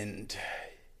 And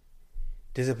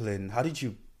discipline, how did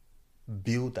you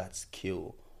build that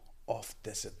skill of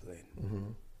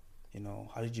discipline?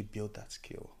 How did you build that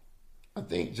skill? I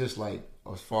think just like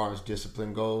as far as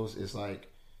discipline goes, it's like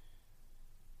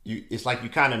you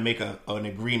kind of make an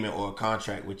agreement or a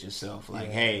contract with yourself. Like,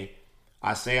 hey,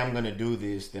 I say I'm going to do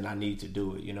this, then I need to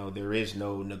do it. There is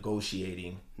no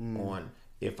negotiating on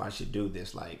if I should do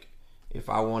this. Like, if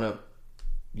I want to,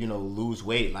 lose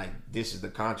weight, like, this is the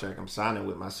contract I'm signing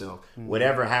with myself.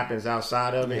 Whatever happens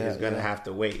outside of it is going to have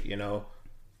to wait,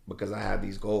 because I have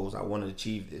these goals. I want to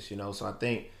achieve this, So I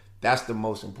think that's the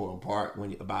most important part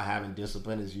about having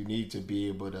discipline, is you need to be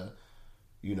able to,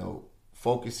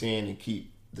 focus in and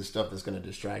keep the stuff that's going to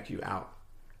distract you out.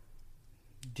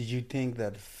 Did you think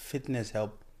that fitness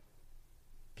helped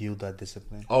build that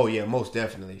discipline? Oh yeah, most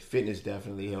definitely. Fitness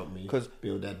definitely helped me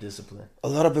build that discipline. A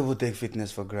lot of people take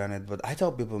fitness for granted, but I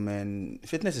tell people, man,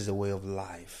 fitness is a way of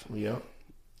life. Yeah.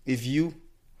 If you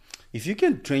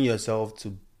can train yourself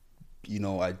to,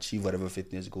 achieve whatever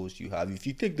fitness goals you have, if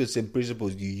you take the same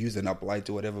principles you use and apply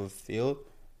to whatever field,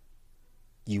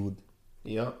 you would.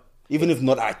 Yeah. Even if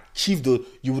not achieve those,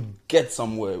 you would get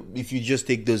somewhere if you just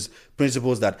take those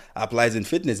principles that applies in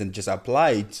fitness and just apply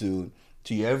it to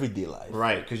your everyday life.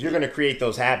 Right, because you're going to create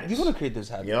those habits. You're going to create those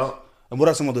habits. Yeah. And what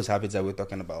are some of those habits that we're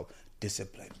talking about?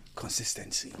 Discipline,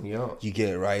 consistency. Yeah. You get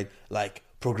it, right? Like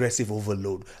progressive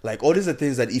overload. Like all these are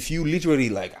things that if you literally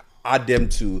like add them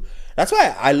to, that's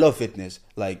why I love fitness.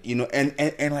 Like, and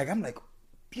like I'm like,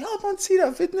 y'all don't see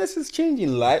that fitness is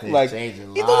changing life. It's like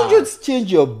changing it doesn't just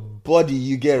change your body,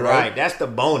 you get right. Right, that's the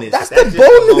bonus. That's the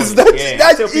bonus.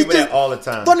 I tell people that all the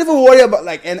time. Don't even worry about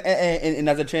like and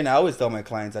as a trainer, I always tell my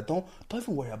clients that don't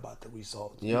even worry about the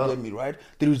results. Yep. You get me, right?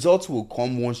 The results will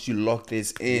come once you lock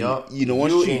this in. Yep.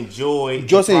 Once you enjoy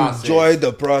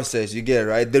the process. You get it,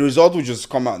 right? The result will just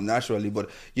come out naturally. But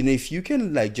if you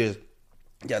can like just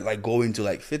go into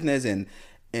like fitness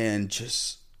and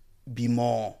just be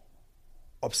more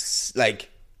like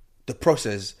the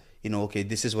process. Okay,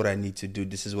 this is what I need to do.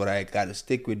 This is what I got to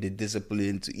stick with. The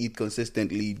discipline to eat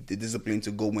consistently. The discipline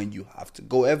to go when you have to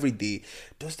go every day.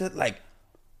 Does that like?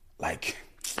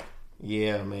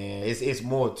 Yeah, man. It's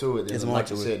more to it than like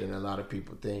you said than a lot of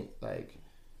people think. Like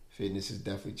fitness is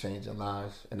definitely changing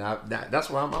lives, and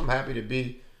that's why I'm happy to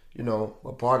be, a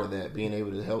part of that, being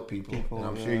able to help people. And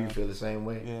I'm sure you feel the same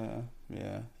way.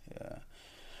 Yeah.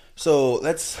 So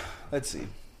let's see.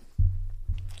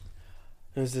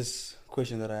 There's this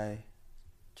question that I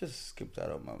just skipped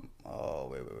out of my.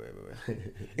 Oh, wait.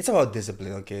 It's about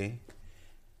discipline, okay?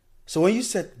 So when you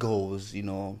set goals,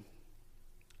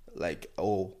 like,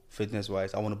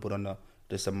 fitness-wise, I want to put on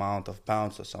this amount of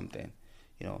pounds or something.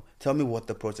 Tell me what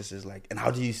the process is like, and how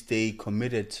do you stay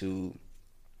committed to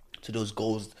those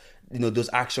goals? Those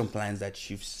action plans that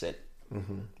you've set.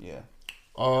 Mm-hmm. Yeah.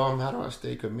 How do I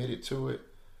stay committed to it?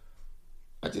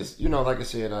 I just, like I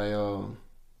said,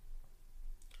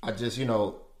 I just,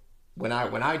 when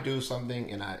I do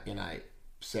something and I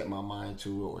set my mind to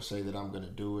it or say that I'm gonna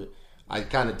do it, I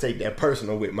kind of take that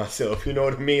personal with myself. You know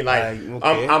what I mean? Like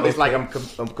it's like I'm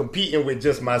competing with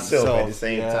just myself at the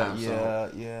same time.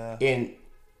 Yeah. And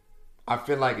I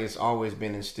feel like it's always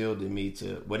been instilled in me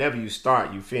to whatever you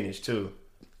start, you finish too.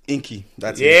 Inky.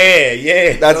 That's Inky.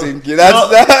 Yeah. That's Inky.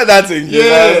 That's Inky.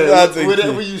 Yeah. That's Inky.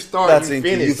 Whatever you start, you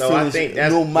finish. So I think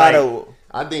that's no matter.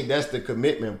 I think that's the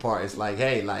commitment part. It's like,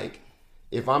 hey, like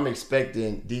if I'm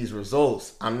expecting these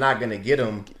results, I'm not gonna get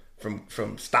them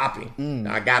from stopping.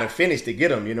 I gotta finish to get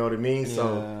them. You know what I mean? Yeah.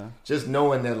 So just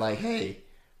knowing that, like, hey,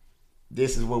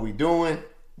 this is what we're doing.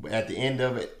 But at the end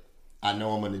of it, I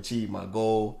know I'm gonna achieve my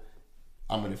goal.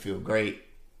 I'm gonna feel great.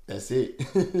 That's it.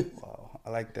 Wow, I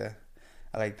like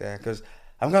that because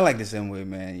I'm kind of like the same way,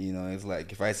 man. It's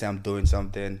like if I say I'm doing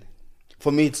something,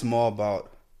 for me, it's more about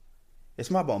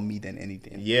me than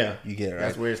anything. Yeah. You get it, right?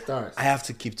 That's where it starts. I have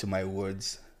to keep to my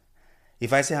words.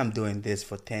 If I say I'm doing this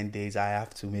for 10 days, I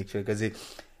have to make sure, because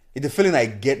the feeling I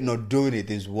get not doing it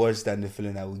is worse than the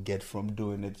feeling I will get from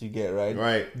doing it. You get it, right?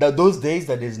 Right. Those days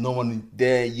that there's no one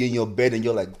there, you're in your bed and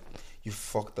you're like, you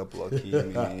fucked up, Lucky.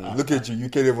 Man. Look at you. You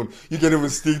can't even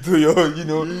stick to your, you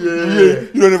don't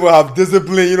even have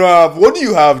discipline. You don't have, what do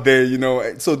you have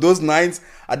there, So those nights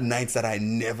are nights that I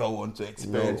never want to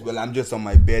experience. No. Well, I'm just on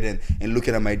my bed and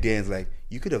looking at my day and it's like,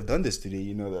 you could have done this today,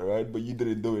 you know that, right? But you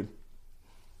didn't do it.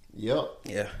 Yep.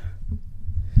 Yeah.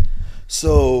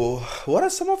 So what are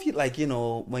some of you, like,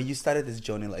 when you started this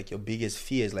journey, like your biggest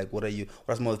fears, like what are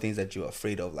some of the things that you're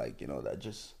afraid of, like, that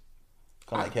just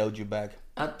kind of like held you back?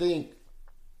 I think,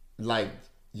 like,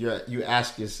 you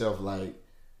ask yourself, like,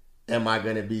 am I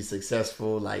going to be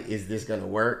successful? Like, is this going to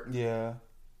work? Yeah.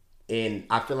 And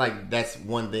I feel like that's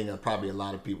one thing that probably a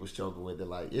lot of people struggle with. They're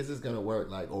like, is this going to work?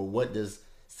 Like, or what does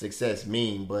success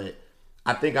mean? But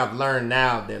I think I've learned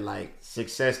now that, like,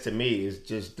 success to me is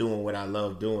just doing what I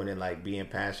love doing and, like, being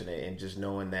passionate and just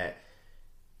knowing that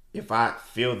if I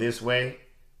feel this way,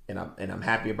 and I'm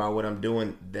happy about what I'm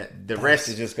doing, that the rest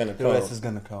is just gonna come. The rest is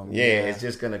gonna come. Yeah, it's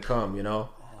just gonna come.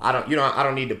 I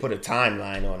don't need to put a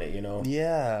timeline on it.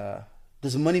 Yeah.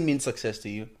 Does money mean success to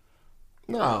you?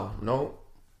 No.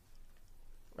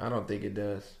 I don't think it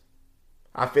does.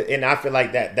 I feel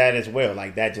like that as well.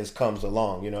 Like that just comes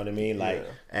along. You know what I mean? Like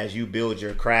as you build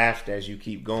your craft, as you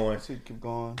keep going,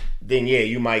 then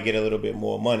you might get a little bit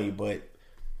more money. But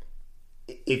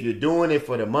if you're doing it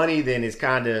for the money, then it's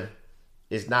kind of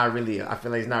it's not really. I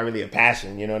feel like it's not really a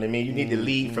passion. You know what I mean? You need to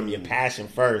lead from your passion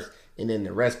first, and then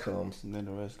the rest comes. And then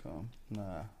the rest comes.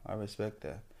 Nah, I respect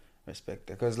that.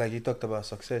 Because like you talked about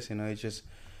success, you know, it's just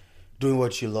doing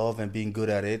what you love and being good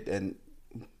at it, and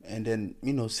then,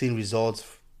 you know, seeing results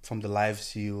from the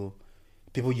lives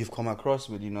people you've come across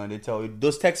with, you know, and they tell you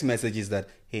those text messages that,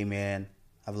 hey man,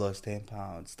 I've lost 10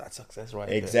 pounds. That's success right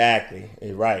Exactly.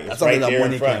 there. Right. That's something that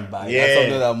money can buy. Yeah. That's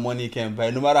something that money can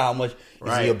buy. No matter how much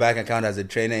is in your bank account as a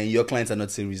trainer and your clients are not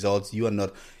seeing results, you're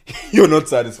not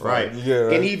satisfied. Right. Yeah,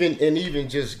 right. And even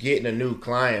just getting a new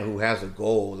client who has a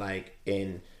goal, like,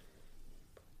 and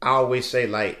I always say,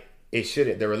 like,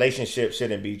 the relationship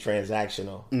shouldn't be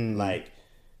transactional. Like,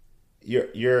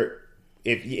 you're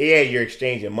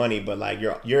exchanging money, but like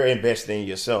you're investing in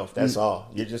yourself. That's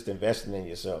all. You're just investing in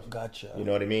yourself. Gotcha. You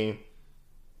know what I mean?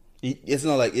 It's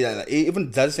not like,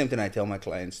 even that's the same thing I tell my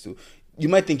clients too. You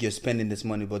might think you're spending this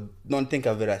money, but don't think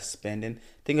of it as spending.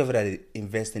 Think of it as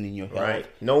investing in your health. Right.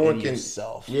 No one can.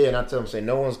 Yourself. Yeah, and I tell them,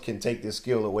 no one can take this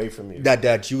skill away from you.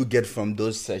 That you get from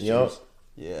those sessions. Yep.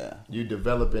 Yeah. You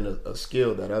developing a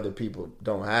skill that other people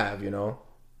don't have. You know.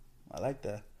 I like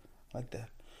that.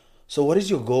 So what is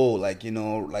your goal? Like, you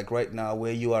know, like right now,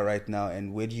 where you are right now,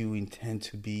 and where do you intend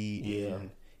to be? Yeah.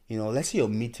 And, you know, let's say your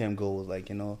midterm goals, like,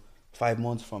 you know, 5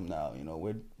 months from now, you know,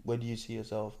 where do you see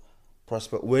yourself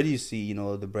prosper? Where do you see, you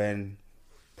know, the brand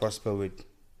prosper with?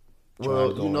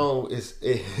 Well, you know,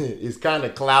 it's kind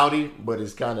of cloudy, but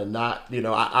it's kind of not. You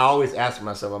know, I always ask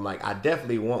myself, I'm like, I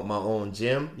definitely want my own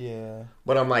gym. Yeah.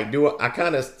 But I'm like, I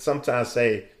kind of sometimes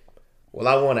say, well,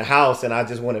 I want a house and I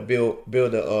just want to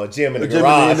build a gym in the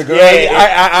garage.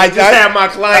 Yeah, I just have my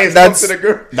clients come to the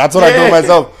garage. That's what I do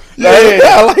myself.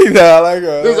 I like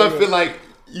that. Because I feel like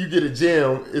you get a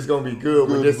gym, it's going to be good,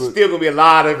 but there's still going to be a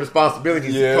lot of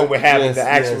responsibilities to come with having the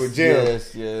actual gym.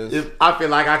 Yes. I feel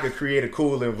like I could create a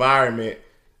cool environment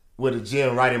with a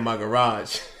gym right in my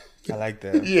garage. I like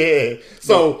that. Yeah.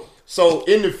 So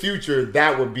in the future,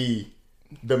 that would be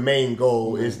the main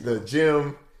goal is the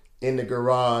gym in the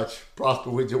garage,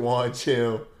 Prosper with Jawan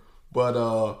Gym.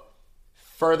 But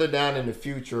further down in the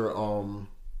future,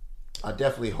 I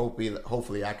definitely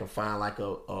hopefully I can find like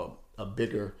a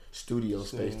bigger studio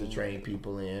space to train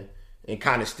people in and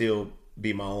kind of still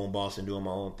be my own boss and doing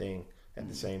my own thing at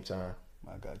the same time.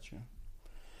 I got you.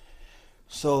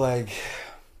 So like,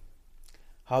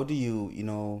 how do you, you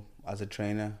know, as a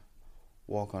trainer,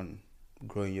 work on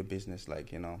growing your business?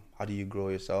 Like, you know, how do you grow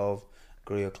yourself,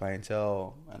 grow your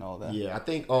clientele and all that? Yeah, I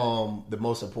think the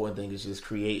most important thing is just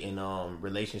creating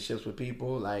relationships with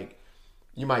people. Like,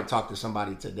 you might talk to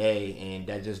somebody today and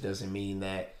that just doesn't mean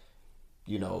that,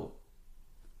 you know,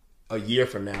 a year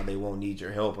from now they won't need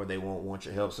your help or they won't want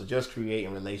your help. So just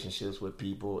creating relationships with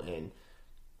people and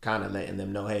kind of letting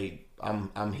them know, hey,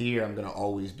 I'm here. I'm going to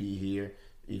always be here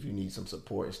if you need some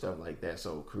support and stuff like that.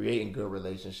 So creating good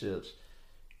relationships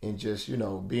and just, you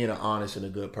know, being an honest and a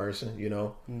good person, you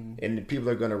know, and people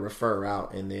are going to refer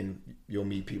out and then you'll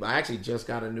meet people. I actually just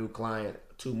got a new client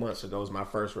 2 months ago. It was my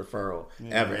first referral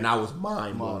ever. And I was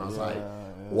mind blown. I was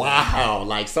wow,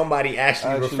 like somebody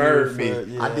actually referred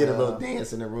me. Yeah. I did a little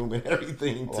dance in the room and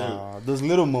everything too. Wow. Those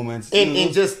little moments.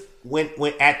 And just when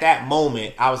at that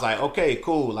moment, I was like, okay,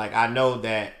 cool. Like, I know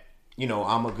that, you know,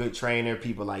 I'm a good trainer.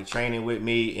 People like training with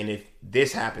me. And if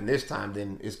this happened this time,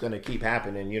 then it's going to keep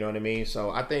happening. You know what I mean?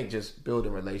 So I think just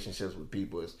building relationships with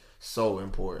people is so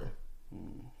important.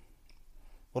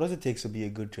 What does it take to be a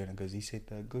good trainer? Because he said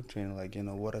that a good trainer, like, you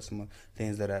know, what are some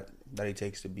things that it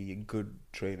takes to be a good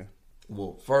trainer?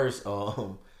 Well, first,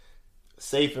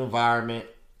 safe environment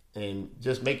and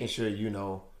just making sure, you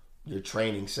know, you're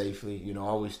training safely. You know, I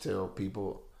always tell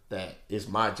people that it's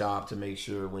my job to make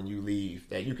sure when you leave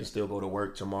that you can still go to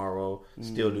work tomorrow,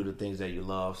 still do the things that you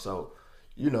love. So,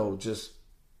 you know, just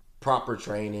proper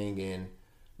training and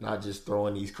not just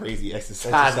throwing these crazy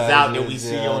exercises out that we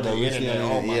see on the internet.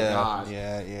 Oh my gosh.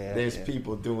 There's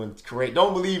people doing great.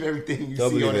 Don't believe everything you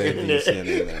see on the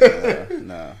internet.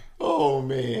 No. Oh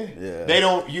man.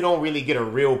 Yeah. You don't really get a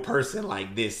real person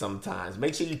like this sometimes.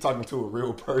 Make sure you're talking to a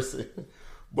real person.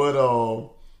 But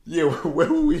yeah,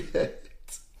 where were we at?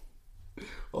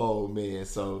 Oh man.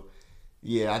 So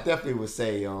yeah, I definitely would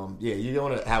say yeah, you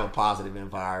want to have a positive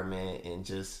environment and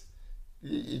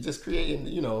you're just creating,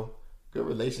 you know, good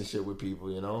relationship with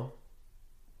people, you know.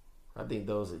 I think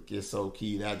those are just so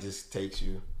key. That just takes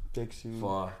you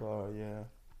far. Yeah.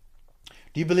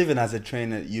 Do you believe in, as a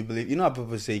trainer, you know how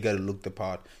people say you got to look the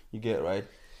part? You get, right?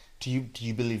 Do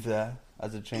you believe that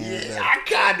as a trainer? Yeah, I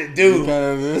kind of do.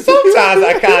 Sometimes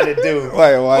I kind of do.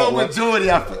 Why? But majority,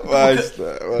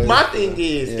 my thing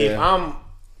is,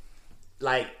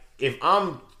 if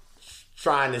I'm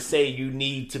trying to say you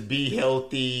need to be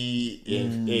healthy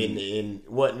and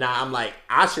whatnot. I'm like,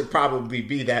 I should probably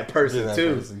be that person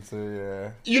too.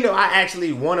 Yeah. You know, I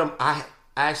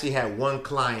actually had one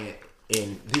client,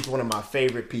 and he's one of my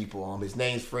favorite people. His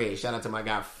name's Fred. Shout out to my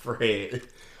guy Fred.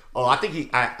 Oh, I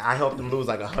think I helped him lose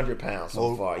like 100 pounds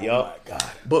so far. Yup. Oh my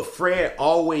God. But Fred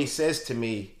always says to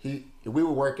me, we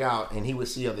would work out and he would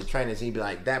see other trainers and he'd be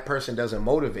like, that person doesn't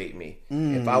motivate me.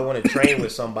 If I want to train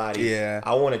with somebody,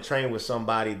 I want to train with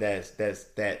somebody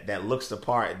that looks the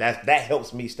part. That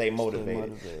helps me stay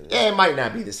motivated. Yeah, it might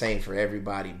not be the same for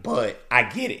everybody, but I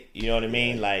get it. You know what I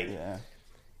mean? Like,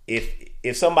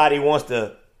 if somebody wants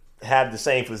to have the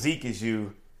same physique as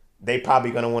you, they probably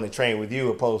going to want to train with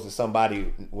you opposed to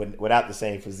somebody without the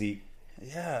same physique.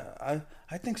 Yeah,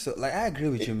 I think so. Like, I agree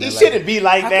with you, man. It shouldn't be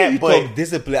like that, but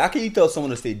discipline. How can you tell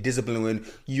someone to stay disciplined when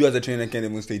you as a trainer can't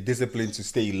even stay disciplined to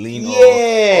stay lean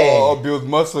or build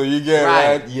muscle? You get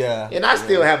right? Yeah. And I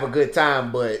still have a good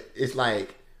time, but it's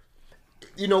like,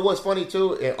 you know what's funny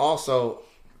too? And also,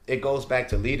 it goes back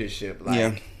to leadership.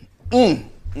 Like,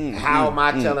 how am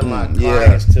I telling my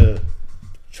clients to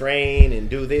train and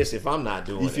do this if I'm not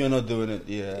doing it? If you're not doing it,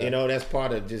 you know, that's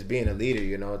part of just being a leader.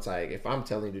 You know, it's like, if I'm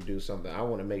telling you to do something, I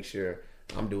want to make sure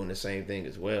I'm doing the same thing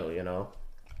as well, you know?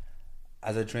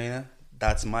 As a trainer,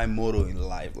 that's my motto in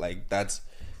life. Like, that's,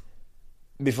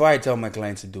 before I tell my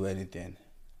clients to do anything,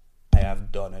 I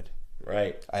have done it.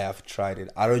 Right. I have tried it.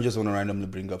 I don't just want to randomly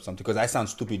bring up something because I sound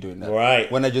stupid doing that. Right.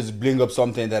 When I just bring up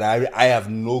something that I have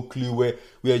no clue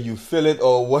where you feel it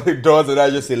or what it does, and I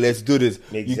just say, let's do this.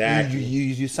 Exactly.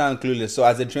 You sound clueless. So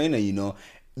as a trainer, you know,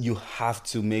 you have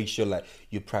to make sure like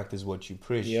you practice what you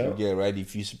preach. Yep. You get right.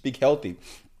 If you speak healthy,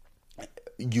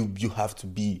 you have to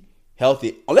be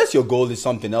healthy. Unless your goal is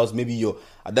something else. Maybe you're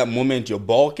at that moment you're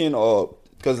bulking, or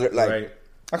because like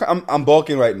I'm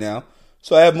bulking right now.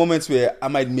 So I have moments where I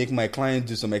might make my client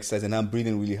do some exercise and I'm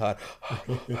breathing really hard.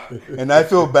 And I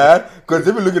feel bad because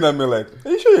they've been looking at me like,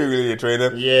 are you sure you're really a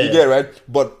trainer? Yeah. You get right?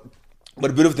 But the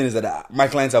beautiful thing is that my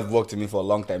clients have worked with me for a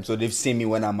long time. So they've seen me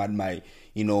when I'm at my,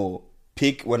 you know,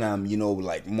 peak, when I'm, you know,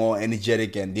 like more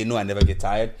energetic, and they know I never get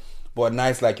tired. But now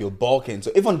it's like you're bulking.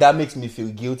 So even that makes me feel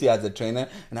guilty as a trainer.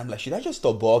 And I'm like, should I just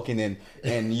stop bulking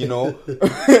and you know,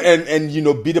 and you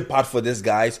know, be the part for these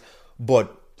guys?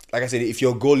 But like I said, if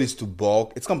your goal is to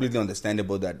bulk, it's completely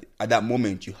understandable that at that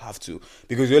moment you have to,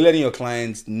 because you're letting your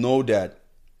clients know that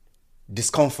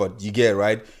discomfort you get,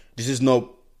 right? This is not,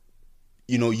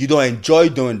 you know, you don't enjoy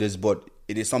doing this, but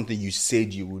it is something you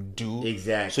said you would do.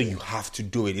 Exactly. So you have to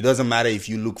do it. It doesn't matter if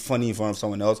you look funny in front of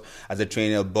someone else. As a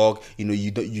trainer, bulk, you know,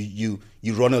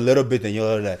 you run a little bit and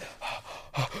you're like,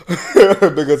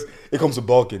 because it comes to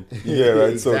bulking. Yeah,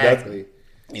 right. So exactly.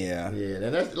 Yeah.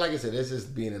 And that's, like I said, that's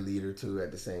just being a leader too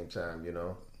at the same time, you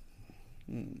know.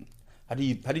 How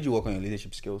did you work on your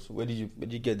leadership skills? Where did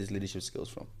you get these leadership skills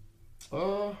from?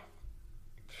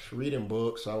 Reading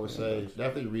books, I would say.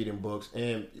 Definitely reading books.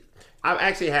 And I've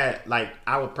actually had, like,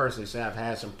 I would personally say I've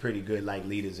had some pretty good like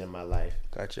leaders in my life.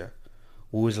 Gotcha.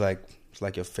 Who was like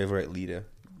your favorite leader?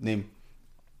 Name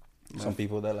some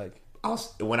people that like.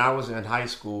 When I was in high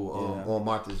school on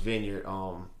Martha's Vineyard,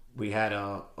 we had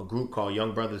a group called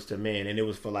Young Brothers to Men, and it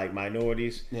was for like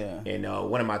minorities. Yeah. And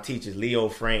one of my teachers, Leo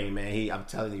Frame, man, I'm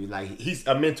telling you, like, he's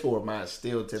a mentor of mine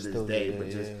still to this day.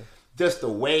 But just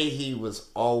the way he was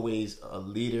always a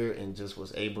leader and just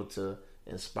was able to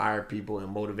inspire people and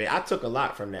motivate. I took a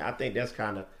lot from that. I think that's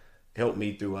kind of helped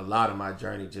me through a lot of my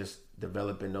journey, just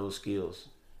developing those skills.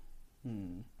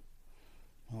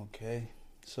 Okay.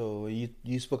 So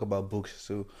you spoke about books.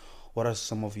 So what are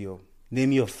some of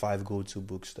name your 5 go-to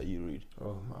books that you read?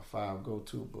 Oh, my 5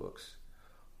 go-to books.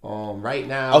 Right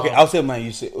now. Okay, I'll say mine.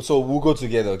 You say, so we'll go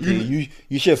together. Okay,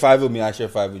 you share 5 with me. I share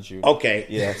 5 with you. Okay.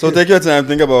 Yeah. So take your time.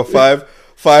 Think about five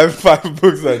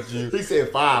books that you. He said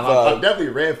 5. I've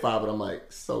definitely read 5, but I'm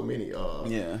like, so many.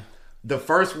 Yeah. The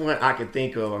first one I can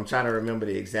think of, I'm trying to remember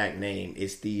the exact name.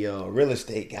 It's the real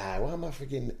estate guy. Why am I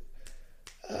forgetting?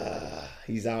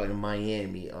 He's out in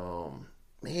Miami.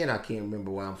 Man, I can't remember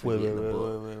why I'm forgetting the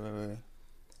book. Wait.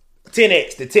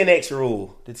 10X, the 10X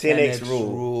rule. The 10X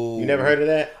rule. You never heard of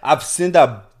that? I've seen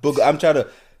that book. I'm trying to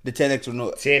the 10X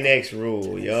rule. 10X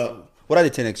rule. Yup. What are the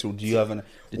 10X rule? Do you have the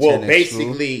 10X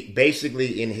rule?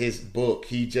 Basically, in his book,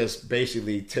 he just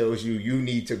basically tells you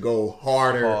need to go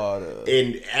harder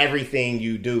in everything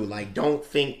you do. Like, don't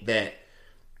think that.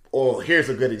 Or here's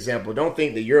a good example. Don't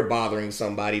think that you're bothering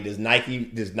somebody. Does Nike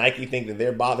think that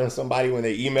they're bothering somebody when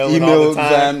they email all the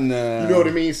time? Nah. You know what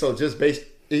I mean? So just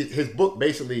his book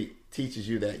basically teaches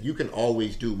you that you can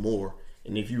always do more.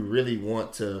 And if you really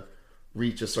want to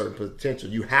reach a certain potential,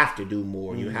 you have to do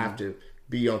more. You have to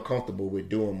be uncomfortable with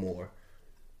doing more.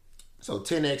 So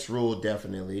 10X Rule,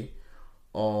 definitely.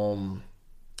 One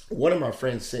of my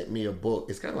friends sent me a book.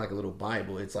 It's kind of like a little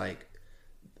Bible. It's like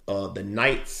the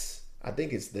Knights. I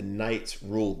think it's the Knights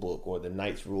Rule Book or the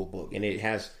Knights Rule Book, and it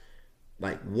has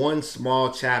like one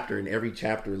small chapter, and every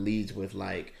chapter leads with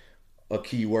like a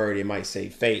key word. It might say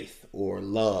faith or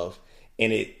love,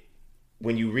 and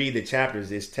when you read the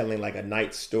chapters, it's telling like a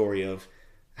knight's story of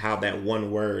how that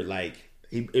one word, like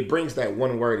it brings that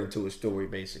one word into a story,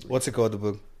 basically. What's it called, the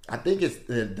book? I think it's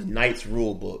the Knight's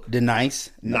Rule Book. The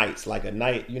Knights? Knights, like a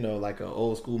knight, like an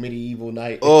old school medieval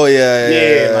knight. Oh,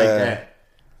 yeah. Like that.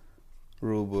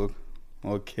 Rule book.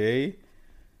 Okay.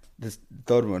 This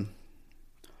third one.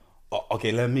 Oh,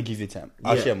 okay, let me give you time.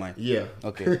 I'll share mine. Yeah.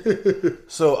 Okay.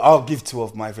 So I'll give 2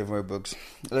 of my favorite books.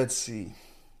 Let's see.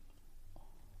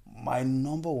 My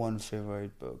number 1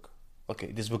 favorite book.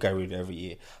 Okay, this book I read every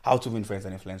year. How to Win Friends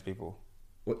and Influence People.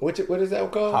 What is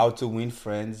that called? How to Win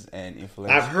Friends and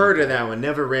Influence I've heard of that one.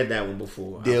 Never read that one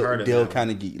before. Dale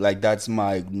Carnegie. Like, that's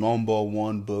my number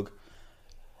 1 book.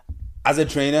 As a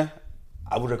trainer,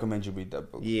 I would recommend you read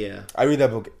that book. Yeah. I read that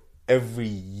book every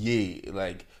year,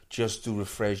 like, just to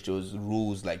refresh those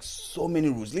rules. Like, so many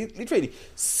rules. Literally,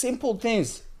 simple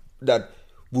things that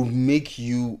will make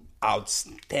you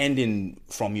outstanding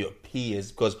from your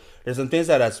peers, because there's some things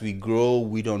that as we grow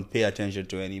we don't pay attention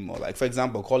to anymore. Like, for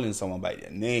example, calling someone by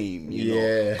their name, you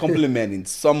know, complimenting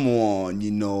someone,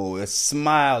 a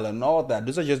smile and all that.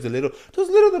 Those are just those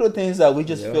little things that we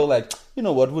just feel like, you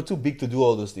know what, we're too big to do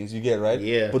all those things. You get, right?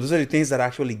 Yeah. But those are the things that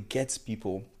actually gets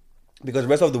people, because the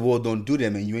rest of the world don't do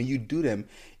them, and when you do them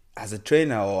as a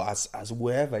trainer or as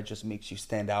wherever, it just makes you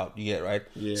stand out. You get, right?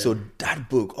 Yeah. So that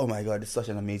book, oh my God, it's such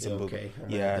an amazing book. Okay.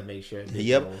 Yeah. To make sure.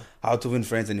 Yep. How to Win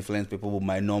Friends and Influence People was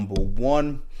my number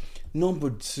 1. Number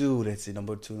 2, let's see.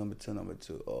 Number two.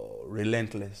 Oh,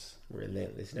 Relentless.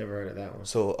 Never heard of that one.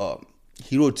 So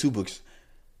he wrote 2 books.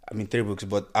 I mean 3 books,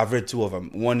 but I've read 2 of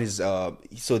them. One is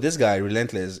so this guy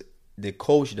Relentless, the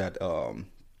coach that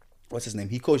what's his name?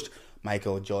 He coached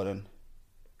Michael Jordan.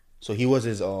 So he was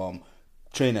his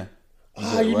trainer.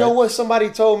 You know what? Somebody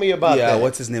told me about that. Yeah,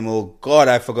 what's his name? Oh God,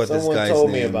 I forgot this guy's name. Someone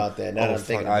told me about that. Now I'm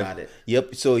thinking about it.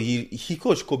 Yep. So he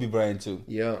coached Kobe Bryant too.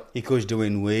 Yeah. He coached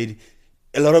Dwayne Wade.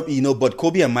 A lot of but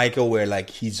Kobe and Michael were like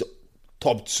his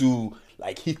top 2.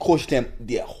 Like, he coached them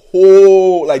their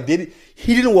whole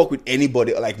he didn't work with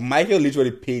anybody. Like, Michael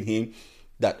literally paid him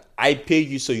that I pay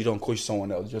you so you don't coach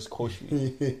someone else. Just coach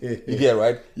me. You get,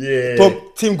 right? Yeah.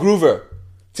 Tim Grover.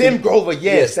 Tim Grover,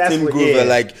 yes, that's Tim Grover. Yeah.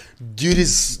 Like, dude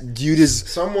is.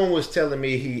 Someone was telling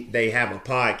me they have a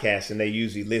podcast and they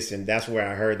usually listen. That's where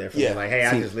I heard that from. Yeah, like, hey,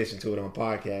 I just listened to it on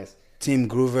podcast. Tim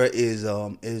Grover is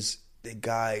the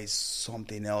guy is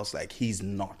something else. Like, he's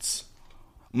nuts,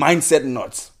 mindset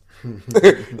nuts.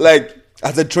 Like,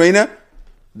 as a trainer,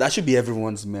 that should be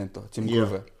everyone's mentor, Tim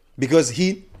Grover, because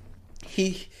he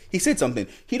said something.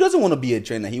 He doesn't want to be a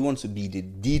trainer. He wants to be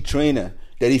the trainer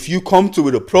that if you come to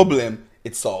with a problem,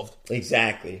 it's solved.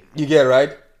 Exactly. You get,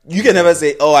 right? You can never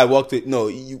say, "Oh, I worked with." No,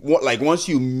 once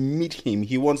you meet him,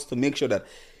 he wants to make sure that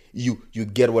you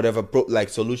get whatever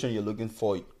solution you're looking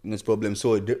for in this problem.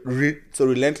 So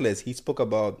Relentless, he spoke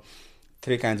about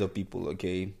 3 kinds of people.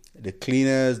 Okay, the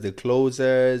cleaners, the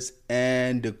closers,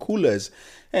 and the coolers.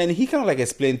 And he kind of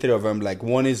explained 3 of them. Like,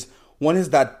 one is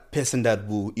that person that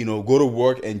will go to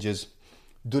work and just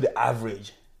do the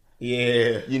average.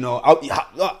 Yeah.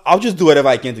 I'll just do whatever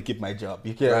I can to keep my job.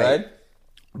 You get right?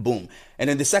 Boom. And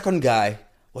then the second guy,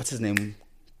 what's his name?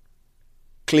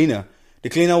 Cleaner. The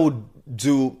cleaner would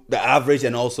do the average,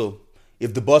 and also,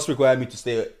 if the boss required me to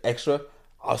stay extra,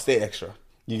 I'll stay extra.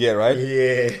 You get, right?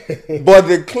 Yeah. But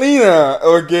the cleaner,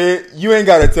 okay, you ain't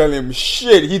gotta tell him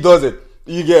shit. He does it.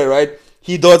 You get, right?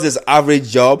 He does his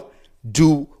average job,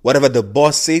 do whatever the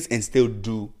boss says, and still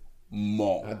do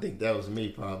more. I think that was me,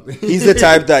 probably. He's the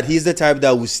type that will stay, he's the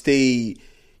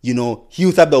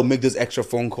type that will make those extra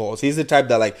phone calls. He's the type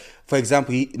that, for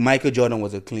example, Michael Jordan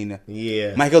was a cleaner.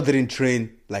 Yeah. Michael didn't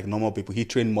train like normal people. He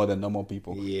trained more than normal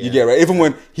people. Yeah. You get, right? Even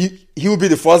when he would be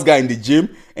the first guy in the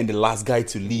gym and the last guy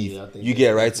to leave. Yeah, you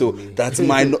get, right? So that's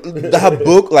that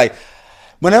book. Like,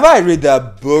 whenever I read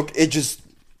that book, it just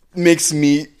makes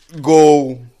me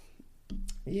go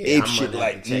ape shit,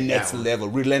 like next level.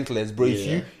 Relentless, bro.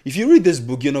 Yeah. If you read this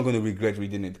book, you're not going to regret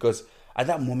reading it, because at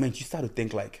that moment you start to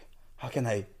think like, how can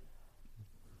I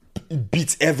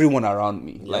beat everyone around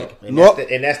me? Like, and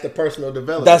that's the personal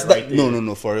development. That's right there.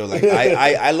 No, for real. Like,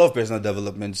 I love personal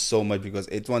development so much, because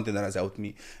it's one thing that has helped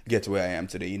me get to where I am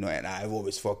today. And I've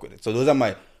always fucked with it. So those are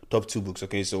my top 2 books.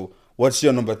 Okay, so what's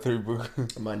your number 3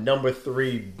 book? My number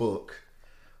 3 book.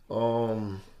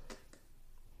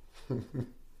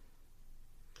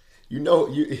 You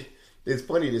it's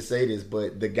funny to say this,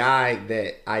 but the guy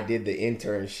that I did the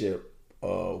internship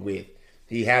with,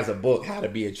 he has a book, How to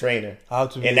Be a Trainer.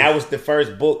 And that was the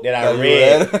first book that I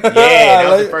read. Yeah, that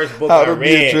was the first book I read.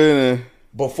 Be a trainer.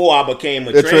 Before I became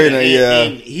a trainer.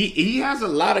 And he has a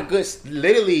lot of good,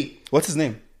 literally. What's his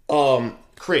name?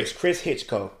 Chris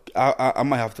Hitchcock. I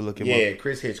might have to look him up. Yeah,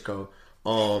 Chris Hitchcock.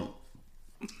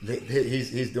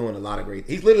 He's doing a lot of great.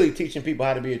 He's literally teaching people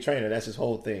how to be a trainer. That's his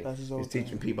whole thing. He's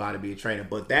teaching people how to be a trainer.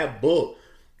 But that book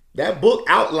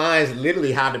outlines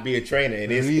literally how to be a trainer, and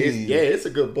it's a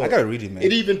good book. I gotta read it, man.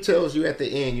 It even tells you at the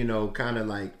end, kind of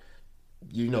like,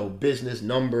 business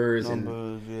numbers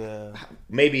and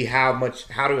maybe how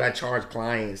do I charge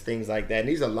clients, things like that. And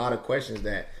these are a lot of questions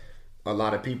that a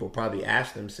lot of people probably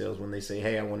ask themselves when they say,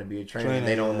 "Hey, I want to be a trainer," and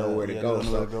they don't know where to go.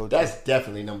 So that's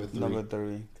definitely number 3. Number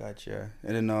 3, gotcha.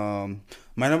 And then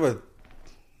my number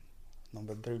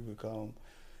 3 become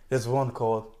there's one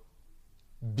called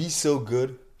 "Be So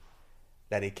Good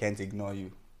That They Can't Ignore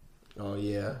You." Oh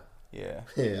yeah. Yeah,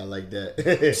 I like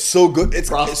that. So good. It's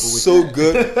so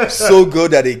good, so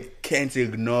good that they can't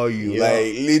ignore you. Yeah.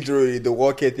 Like literally, the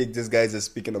work ethic these guys are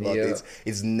speaking about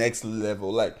it's next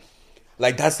level. Like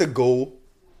that's the goal.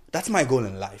 That's my goal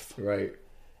in life. Right.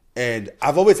 And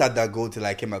I've always had that goal till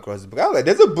I came across the book. I was like,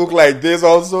 there's a book like this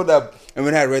also that. And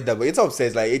when I read that book, it's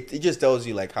obsessed. Like it just tells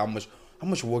you like how much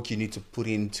work you need to put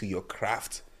into your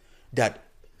craft. That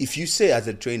if you say as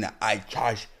a trainer, I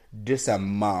charge this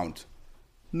amount.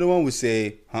 No one will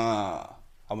say, I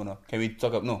don't know. Can we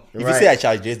talk up? No. If you say I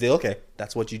charge this, they okay.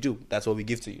 That's what you do. That's what we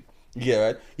give to you. Yeah,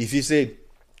 right. If you say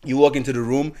you walk into the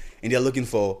room and they're looking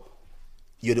for,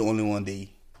 you're the only one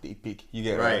they pick. You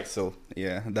get right. So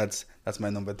yeah, that's my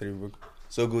number 3 book.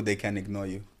 So good they can't ignore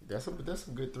you. That's a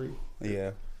good 3.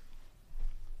 Yeah.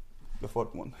 The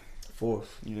 4th one. 4th.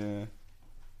 Yeah.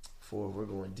 4th. We're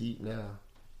going deep now.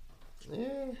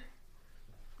 Yeah.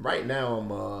 Right now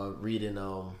I'm reading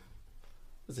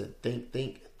Is it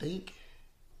Think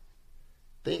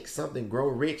Something Grow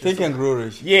Rich? Think and Grow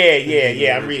Rich.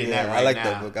 Yeah. I'm reading that right now. I like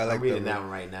that book. I'm reading that one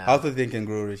right now. How to Think and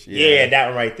Grow Rich. Yeah, that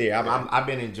one right there. I've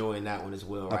been enjoying that one as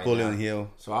well. Napoleon right now.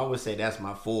 Hill. So I would say that's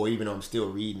my 4, even though I'm still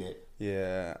reading it.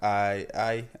 Yeah,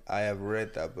 I have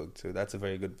read that book too. That's a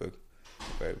very good book.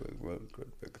 Very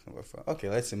good book. Number 4. Okay,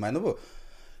 let's see my number.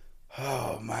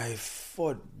 Oh, my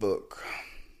 4th book.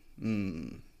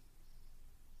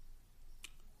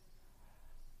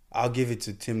 I'll give it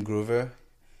to Tim Grover,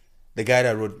 the guy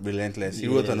that wrote Relentless. He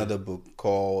wrote another book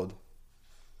called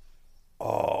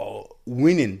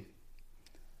Winning,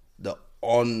 the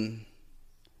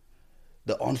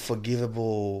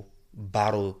unforgivable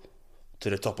battle to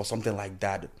the top or something like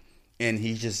that. And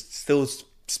he just still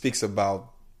speaks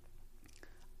about,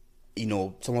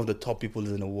 some of the top people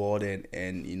in the world and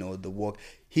the work.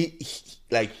 He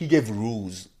gave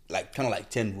rules, like kind of like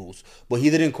 10 rules, but he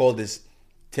didn't call this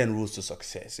 10 rules to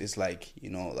success. It's like,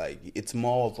 it's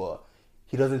more of a,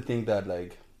 he doesn't think that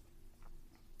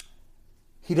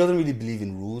he doesn't really believe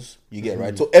in rules. You get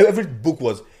right? So every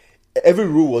rule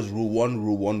was rule 1.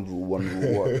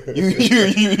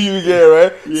 You get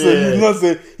right? Yeah. So you not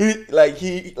say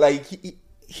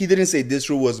he didn't say this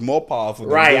rule was more powerful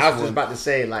than right, this I was one. Just about to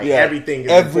say everything is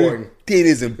important. Everything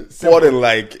is important,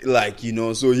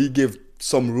 so he gave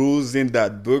some rules in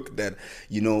that book that,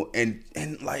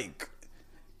 and like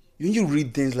when you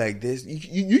read things like this,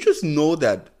 you just know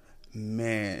that,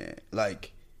 man,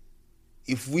 like,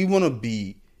 if we want to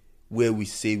be where we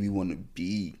say we want to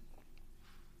be,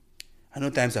 I know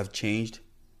times have changed,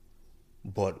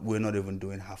 but we're not even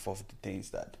doing half of the things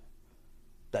that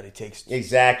it takes.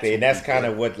 Exactly, and that's kind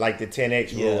of what, like, the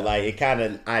 10X rule, like, it kind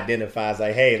of identifies,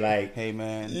 like, hey,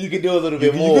 man, you can do a little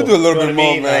bit more. You can do a little bit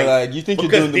more, man. Like, you think you're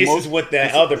doing the most. Because this is what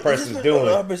the other person's doing.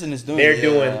 The other person is doing. They're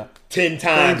doing 10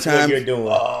 times what you're doing.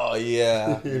 Oh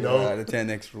yeah, the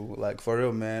 10X rule. Like, for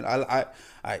real, man. I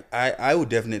would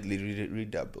definitely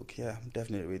read that book. Yeah,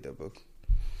 definitely read that book.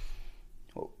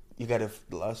 Oh, you got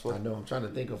the last one? I know. I'm trying to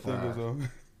think of 5.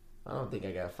 I don't think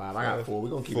I got 5. I got 4.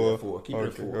 We're gonna keep it at 4. Keep it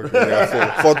at 4. Okay,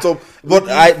 yeah, 4 top. But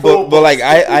I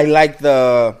like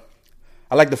the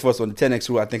first one, the 10X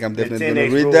rule. I think I'm definitely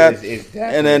gonna read that.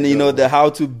 And then the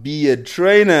How to Be a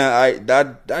Trainer.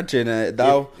 That trainer.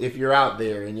 If you're out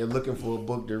there and you're looking for a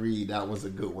book to read, that was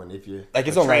a good one. If you're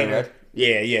it's online, right?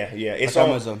 Yeah. It's on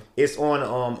Amazon. It's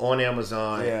on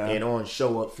Amazon and on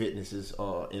Show Up Fitness's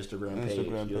Instagram page.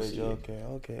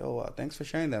 Okay. Oh wow, thanks for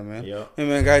sharing that, man. Yeah. Hey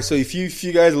man, guys. So if you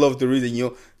guys love to read and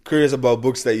you're curious about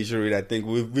books that you should read, I think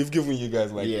we've given you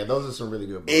guys those are some really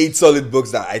good books. 8 solid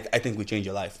books that I think will change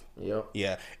your life. Yep.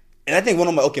 Yeah. And I think one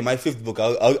of my 5th book,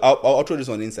 I'll throw this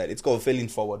one inside. It's called Failing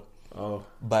Forward. Oh.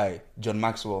 By John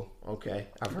Maxwell. Okay.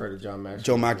 I've heard of John Maxwell.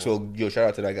 John Maxwell, yo, shout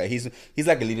out to that guy. He's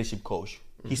like a leadership coach.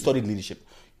 He studied leadership.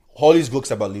 All his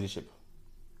books about leadership.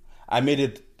 I made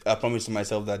it a promise to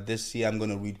myself that this year I'm going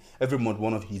to read every month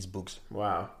one of his books.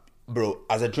 Wow. Bro,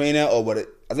 as a trainer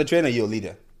you're a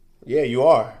leader. Yeah, you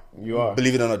are. You are.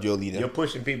 Believe it or not, you're a leader. You're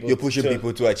pushing people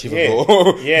to achieve a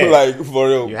goal. Yeah. Like, for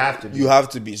real. You have to be. You have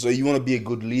to be. So you want to be a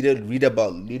good leader, read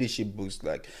about leadership books,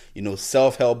 like,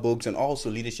 self-help books and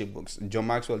also leadership books. John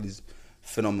Maxwell is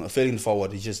phenomenal. Failing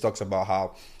Forward, he just talks about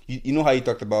how, you know how he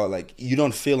talked about, like, you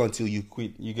don't fail until you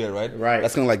quit. You get it, right? Right.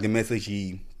 That's kind of like the message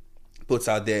he puts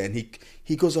out there. And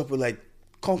he goes up with, like,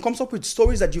 comes up with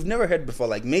stories that you've never heard before,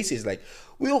 like Macy's. Like,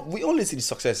 we only see the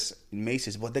success in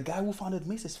Macy's, but the guy who founded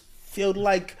Macy's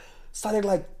started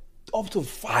like up to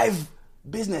 5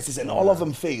 businesses and all of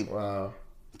them failed. Wow.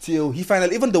 Till he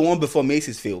finally, even the one before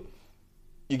Macy's failed.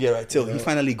 You get right? Till he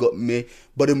finally got me.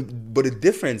 But the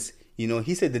difference,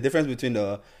 he said the difference between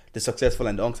the successful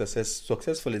and the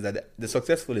successful is that the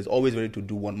successful is always ready to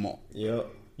do one more. Yeah.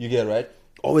 You get right?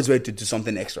 Always ready to do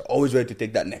something extra. Always ready to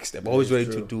take that next step. Always ready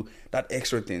to do that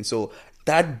extra thing. So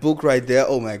that book right there,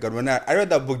 oh my God. When I read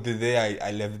that book the day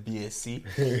I left BSc.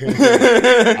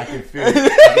 I can feel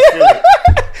it.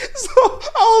 So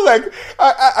I was like,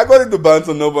 I got into Barnes &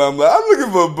 Noble. I'm like, I'm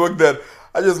looking for a book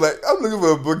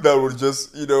that would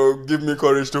just, give me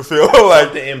courage to fail. Like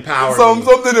something empowering.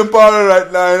 Something empowering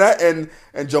right now.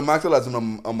 And John Maxwell has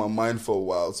been on my mind for a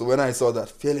while. So when I saw that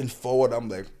Failing Forward, I'm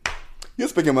like, you're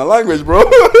speaking my language, bro.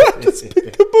 Just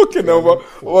picked the book and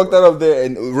walked out of there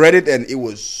and read it, and it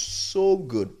was so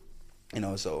good.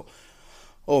 So,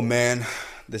 oh man,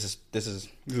 this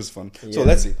is fun. Yeah. So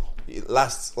let's see.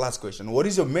 Last question. What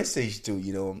is your message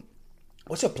to,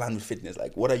 what's your plan with fitness?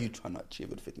 Like, what are you trying to achieve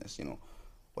with fitness?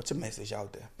 What's your message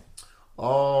out there?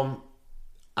 I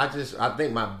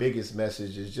think my biggest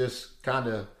message is just kind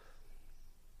of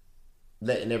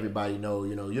letting everybody know,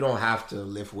 you don't have to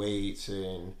lift weights,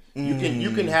 and you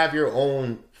can have your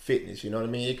own fitness, you know what I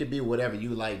mean? It could be whatever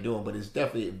you like doing, but it's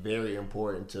definitely very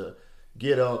important to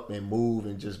get up and move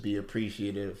and just be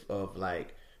appreciative of,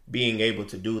 like, being able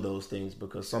to do those things,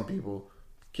 because some people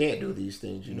can't do these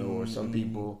things, or some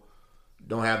people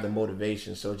don't have the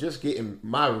motivation. So just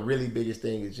my really biggest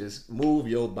thing is just move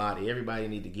your body. Everybody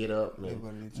need to get up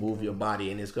and move your body,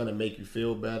 and it's going to make you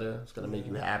feel better. It's going to make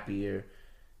you happier.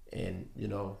 And,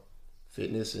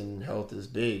 fitness and health is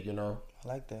big, I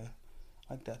like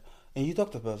that. And you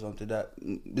talked about something that,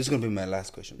 this is going to be my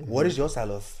last question. Mm-hmm. What is your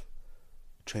style of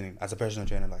training as a personal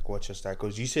trainer? Like, what's your style?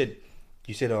 Because you said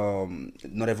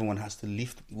not everyone has to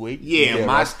lift weight. Yeah,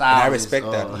 my style and I respect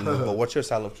that, but what's your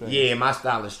style of training? Yeah, my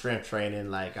style is strength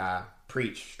training. Like, I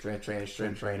preach strength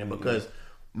training, because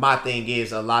my thing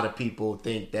is, a lot of people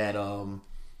think that,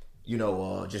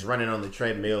 just running on the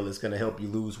treadmill is going to help you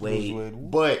lose weight.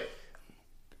 But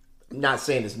I'm not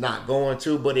saying it's not going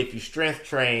to, but if you strength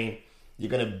train, you're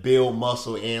going to build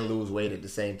muscle and lose weight at the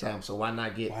same time. So why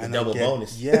not get the double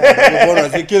bonus? Yeah, double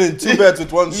bonus. You're killing 2 birds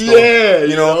with one stone.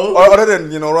 Yeah, other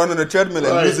than, running the treadmill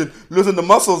and losing the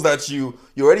muscles that you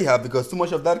already have, because too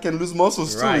much of that can lose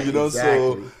muscles too,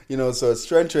 Exactly. So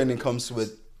strength training comes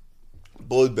with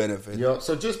both benefits.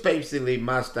 So just basically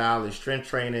my style is strength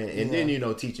training, and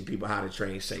then, teaching people how to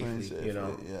train safely,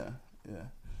 Yeah.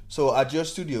 So at your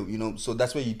studio, so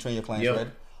that's where you train your clients,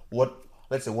 right?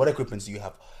 Let's say, what equipment do you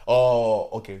have? Oh,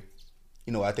 okay.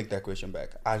 I take that question back.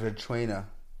 As a trainer,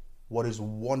 what is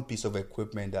one piece of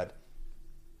equipment that,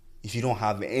 if you don't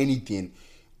have anything,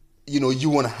 you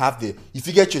want to have if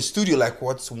you get your studio, like,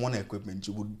 what's one equipment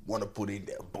you would want to put in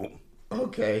there? Boom.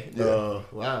 Okay. Yeah.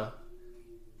 Wow.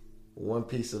 One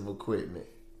piece of equipment.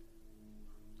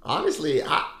 Honestly,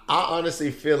 I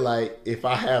honestly feel like if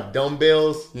I have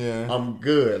dumbbells, I'm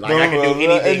good. Like, I can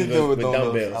do anything with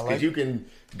dumbbells. Because you can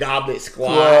goblet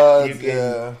squat, you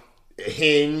can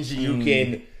hinge, you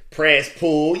can press,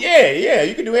 pull. Yeah,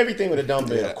 you can do everything with a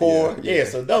dumbbell. Core,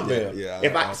 so dumbbell.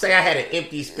 If I say I had an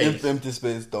empty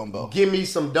space, dumbbell. Give me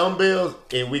some dumbbells,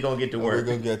 and we're gonna get to work.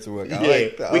 We're gonna get to work.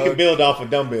 We can build off of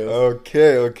dumbbells.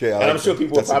 Okay. And I'm sure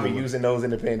people were probably using those in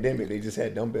the pandemic. They just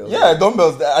had dumbbells. Yeah,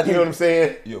 dumbbells. You know what I'm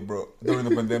saying? Yo, bro. During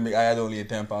the pandemic, I had only a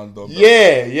 10-pound dumbbell.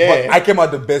 Yeah. But I came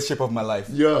out the best shape of my life.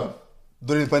 Yeah.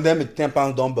 During the pandemic,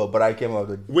 10-pound dumbbell, but I came out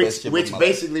the best shape of my life. Which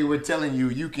basically we're telling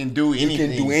you can do anything. You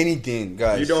can do anything,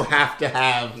 guys. You don't have to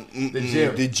have the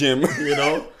gym. The gym.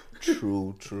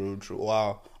 True.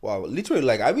 Wow. Literally,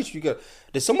 like, I wish you could.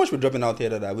 There's so much we're dropping out here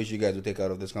that I wish you guys would take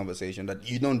out of this conversation, that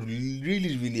you don't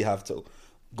really, really have to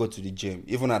go to the gym,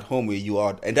 even at home where you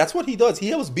are. And that's what he does. He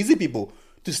helps busy people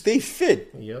to stay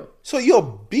fit. Yep. So you're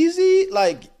busy,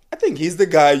 like, I think he's the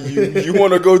guy you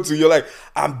want to go to. You're like,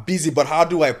 I'm busy, but how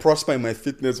do I prosper in my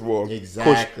fitness world?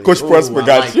 Exactly. Coach Prosper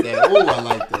got you. I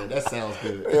like that. That sounds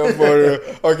good. Yeah,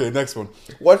 for okay, next one.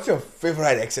 What's your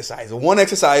favorite exercise? One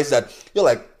exercise that you're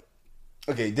like,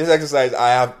 okay, this exercise I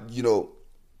have,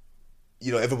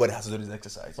 everybody has to do this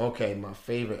exercise. Okay, my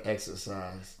favorite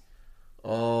exercise.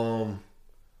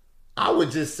 I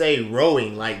would just say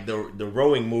rowing, like the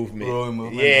rowing movement.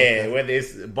 Yeah, okay. Whether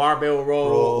it's barbell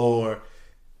row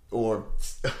or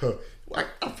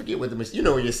I forget what the machine.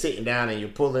 When you're sitting down and you're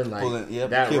pulling that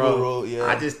row. Yeah.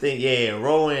 I just think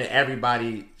rowing.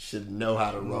 Everybody should know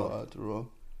how to row.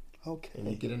 Okay, and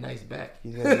you get a nice back.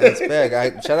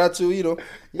 Shout out to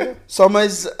summer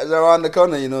is around the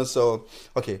corner. So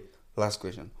okay, last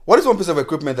question. What is one piece of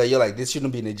equipment that you're like, this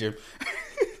shouldn't be in the gym?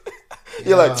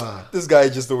 You're like, this guy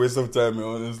is just a waste of time, man,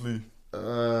 honestly.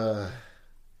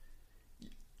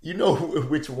 You know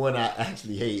which one I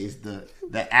actually hate is the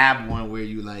ab one where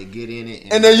you like get in it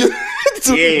and then you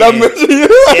that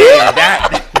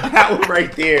one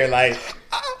right there, like,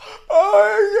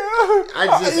 oh my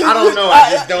god, I don't know,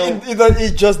 I just don't.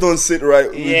 It just don't sit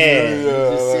right. You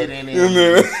just sit in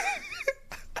it.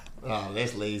 Oh,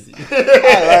 that's lazy.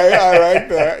 I like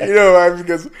that. You know why?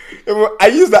 Because I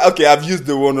use that. Okay, I've used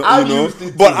the one,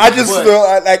 but I just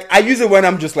I use it when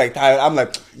I'm just like tired. I'm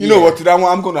like, you know what? Today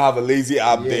I'm gonna have a lazy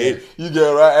ab day. You get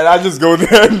it, right, and I just go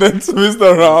there and then twist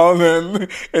around and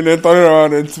then turn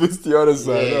around and twist the other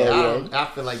side. Yeah, I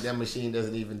feel like that machine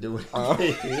doesn't even do it.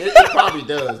 It probably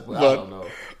does, but I don't know.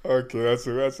 Okay, that's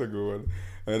a good one.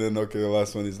 And then, the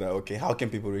last one is that, how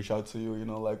can people reach out to you?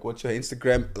 Like, what's your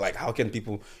Instagram? Like, how can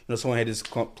people, someone had this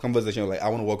conversation, like, I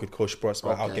want to work with Coach Prosper.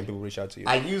 Okay. How can people reach out to you?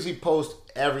 I usually post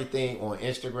everything on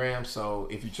Instagram. So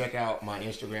if you check out my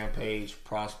Instagram page,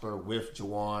 Prosper with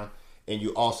Juwan, and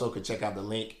you also could check out the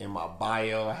link in my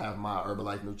bio. I have my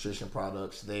Herbalife nutrition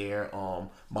products there.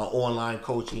 My online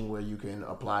coaching where you can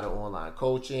apply to online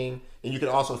coaching. And you can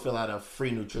also fill out a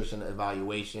free nutrition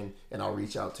evaluation, and I'll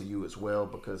reach out to you as well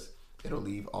because it'll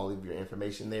leave all of your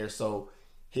information there. So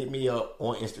hit me up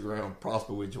on Instagram,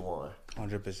 Prosper with Juwan.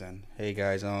 100%. Hey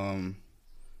guys,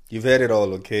 you've heard it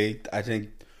all, okay? I think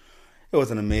it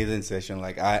was an amazing session.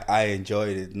 Like I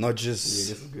enjoyed it. Not just this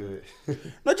is good.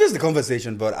 not just the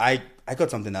conversation, but I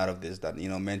got something out of this that,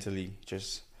 mentally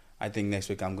I think next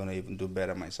week I'm gonna even do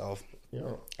better myself.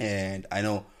 Yeah. And I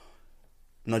know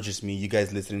not just me, you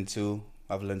guys listening too,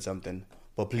 I've learned something.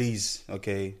 But please,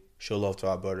 show love to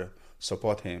our brother.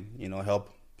 Support him, help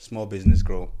small business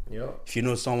grow. Yeah. If you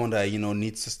know someone that,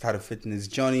 needs to start a fitness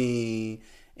journey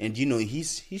and,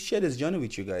 he's shared his journey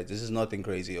with you guys. This is nothing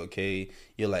crazy, okay?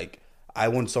 You're like, I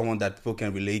want someone that people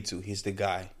can relate to. He's the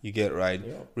guy. You get right?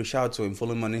 Yeah. Reach out to him.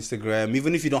 Follow him on Instagram.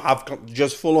 Even if you don't have,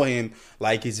 just follow him.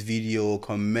 Like his video,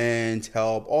 comment,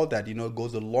 help. All that,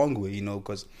 goes a long way,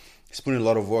 because he's putting a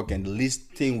lot of work. And the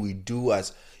least thing we do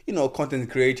as content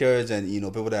creators and,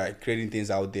 people that are creating things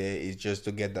out there is just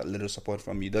to get that little support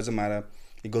from you. Doesn't matter.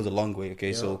 It goes a long way,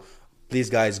 okay? Yeah. So please,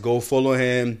 guys, go follow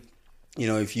him.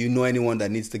 If you know anyone that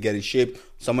needs to get in shape,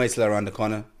 somebody's still around the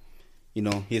corner,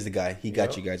 here's the guy. He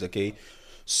got you guys, okay?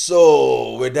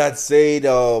 So with that said,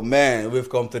 man, we've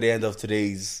come to the end of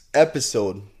today's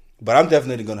episode. But I'm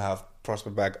definitely going to have Prosper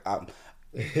back. I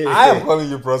am calling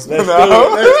you Prosper now.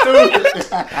 Let's do it.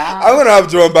 I'm going to have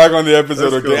John back on the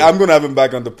episode, Let's okay? go. I'm going to have him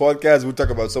back on the podcast. We'll talk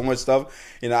about so much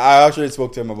stuff. I actually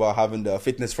spoke to him about having the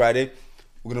Fitness Friday.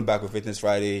 We're going to back with Fitness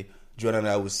Friday. John and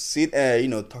I will sit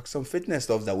and, talk some fitness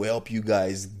stuff that will help you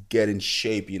guys get in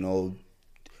shape,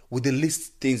 with the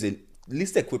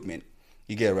least equipment.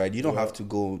 You get right. You don't have to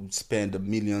go spend the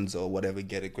millions or whatever,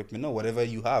 get equipment. No, whatever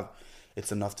you have,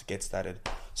 it's enough to get started.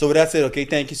 So with that said, okay,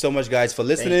 thank you so much, guys, for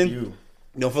listening. Thank you.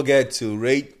 Don't forget to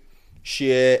rate,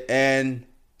 share, and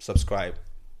subscribe.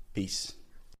 Peace.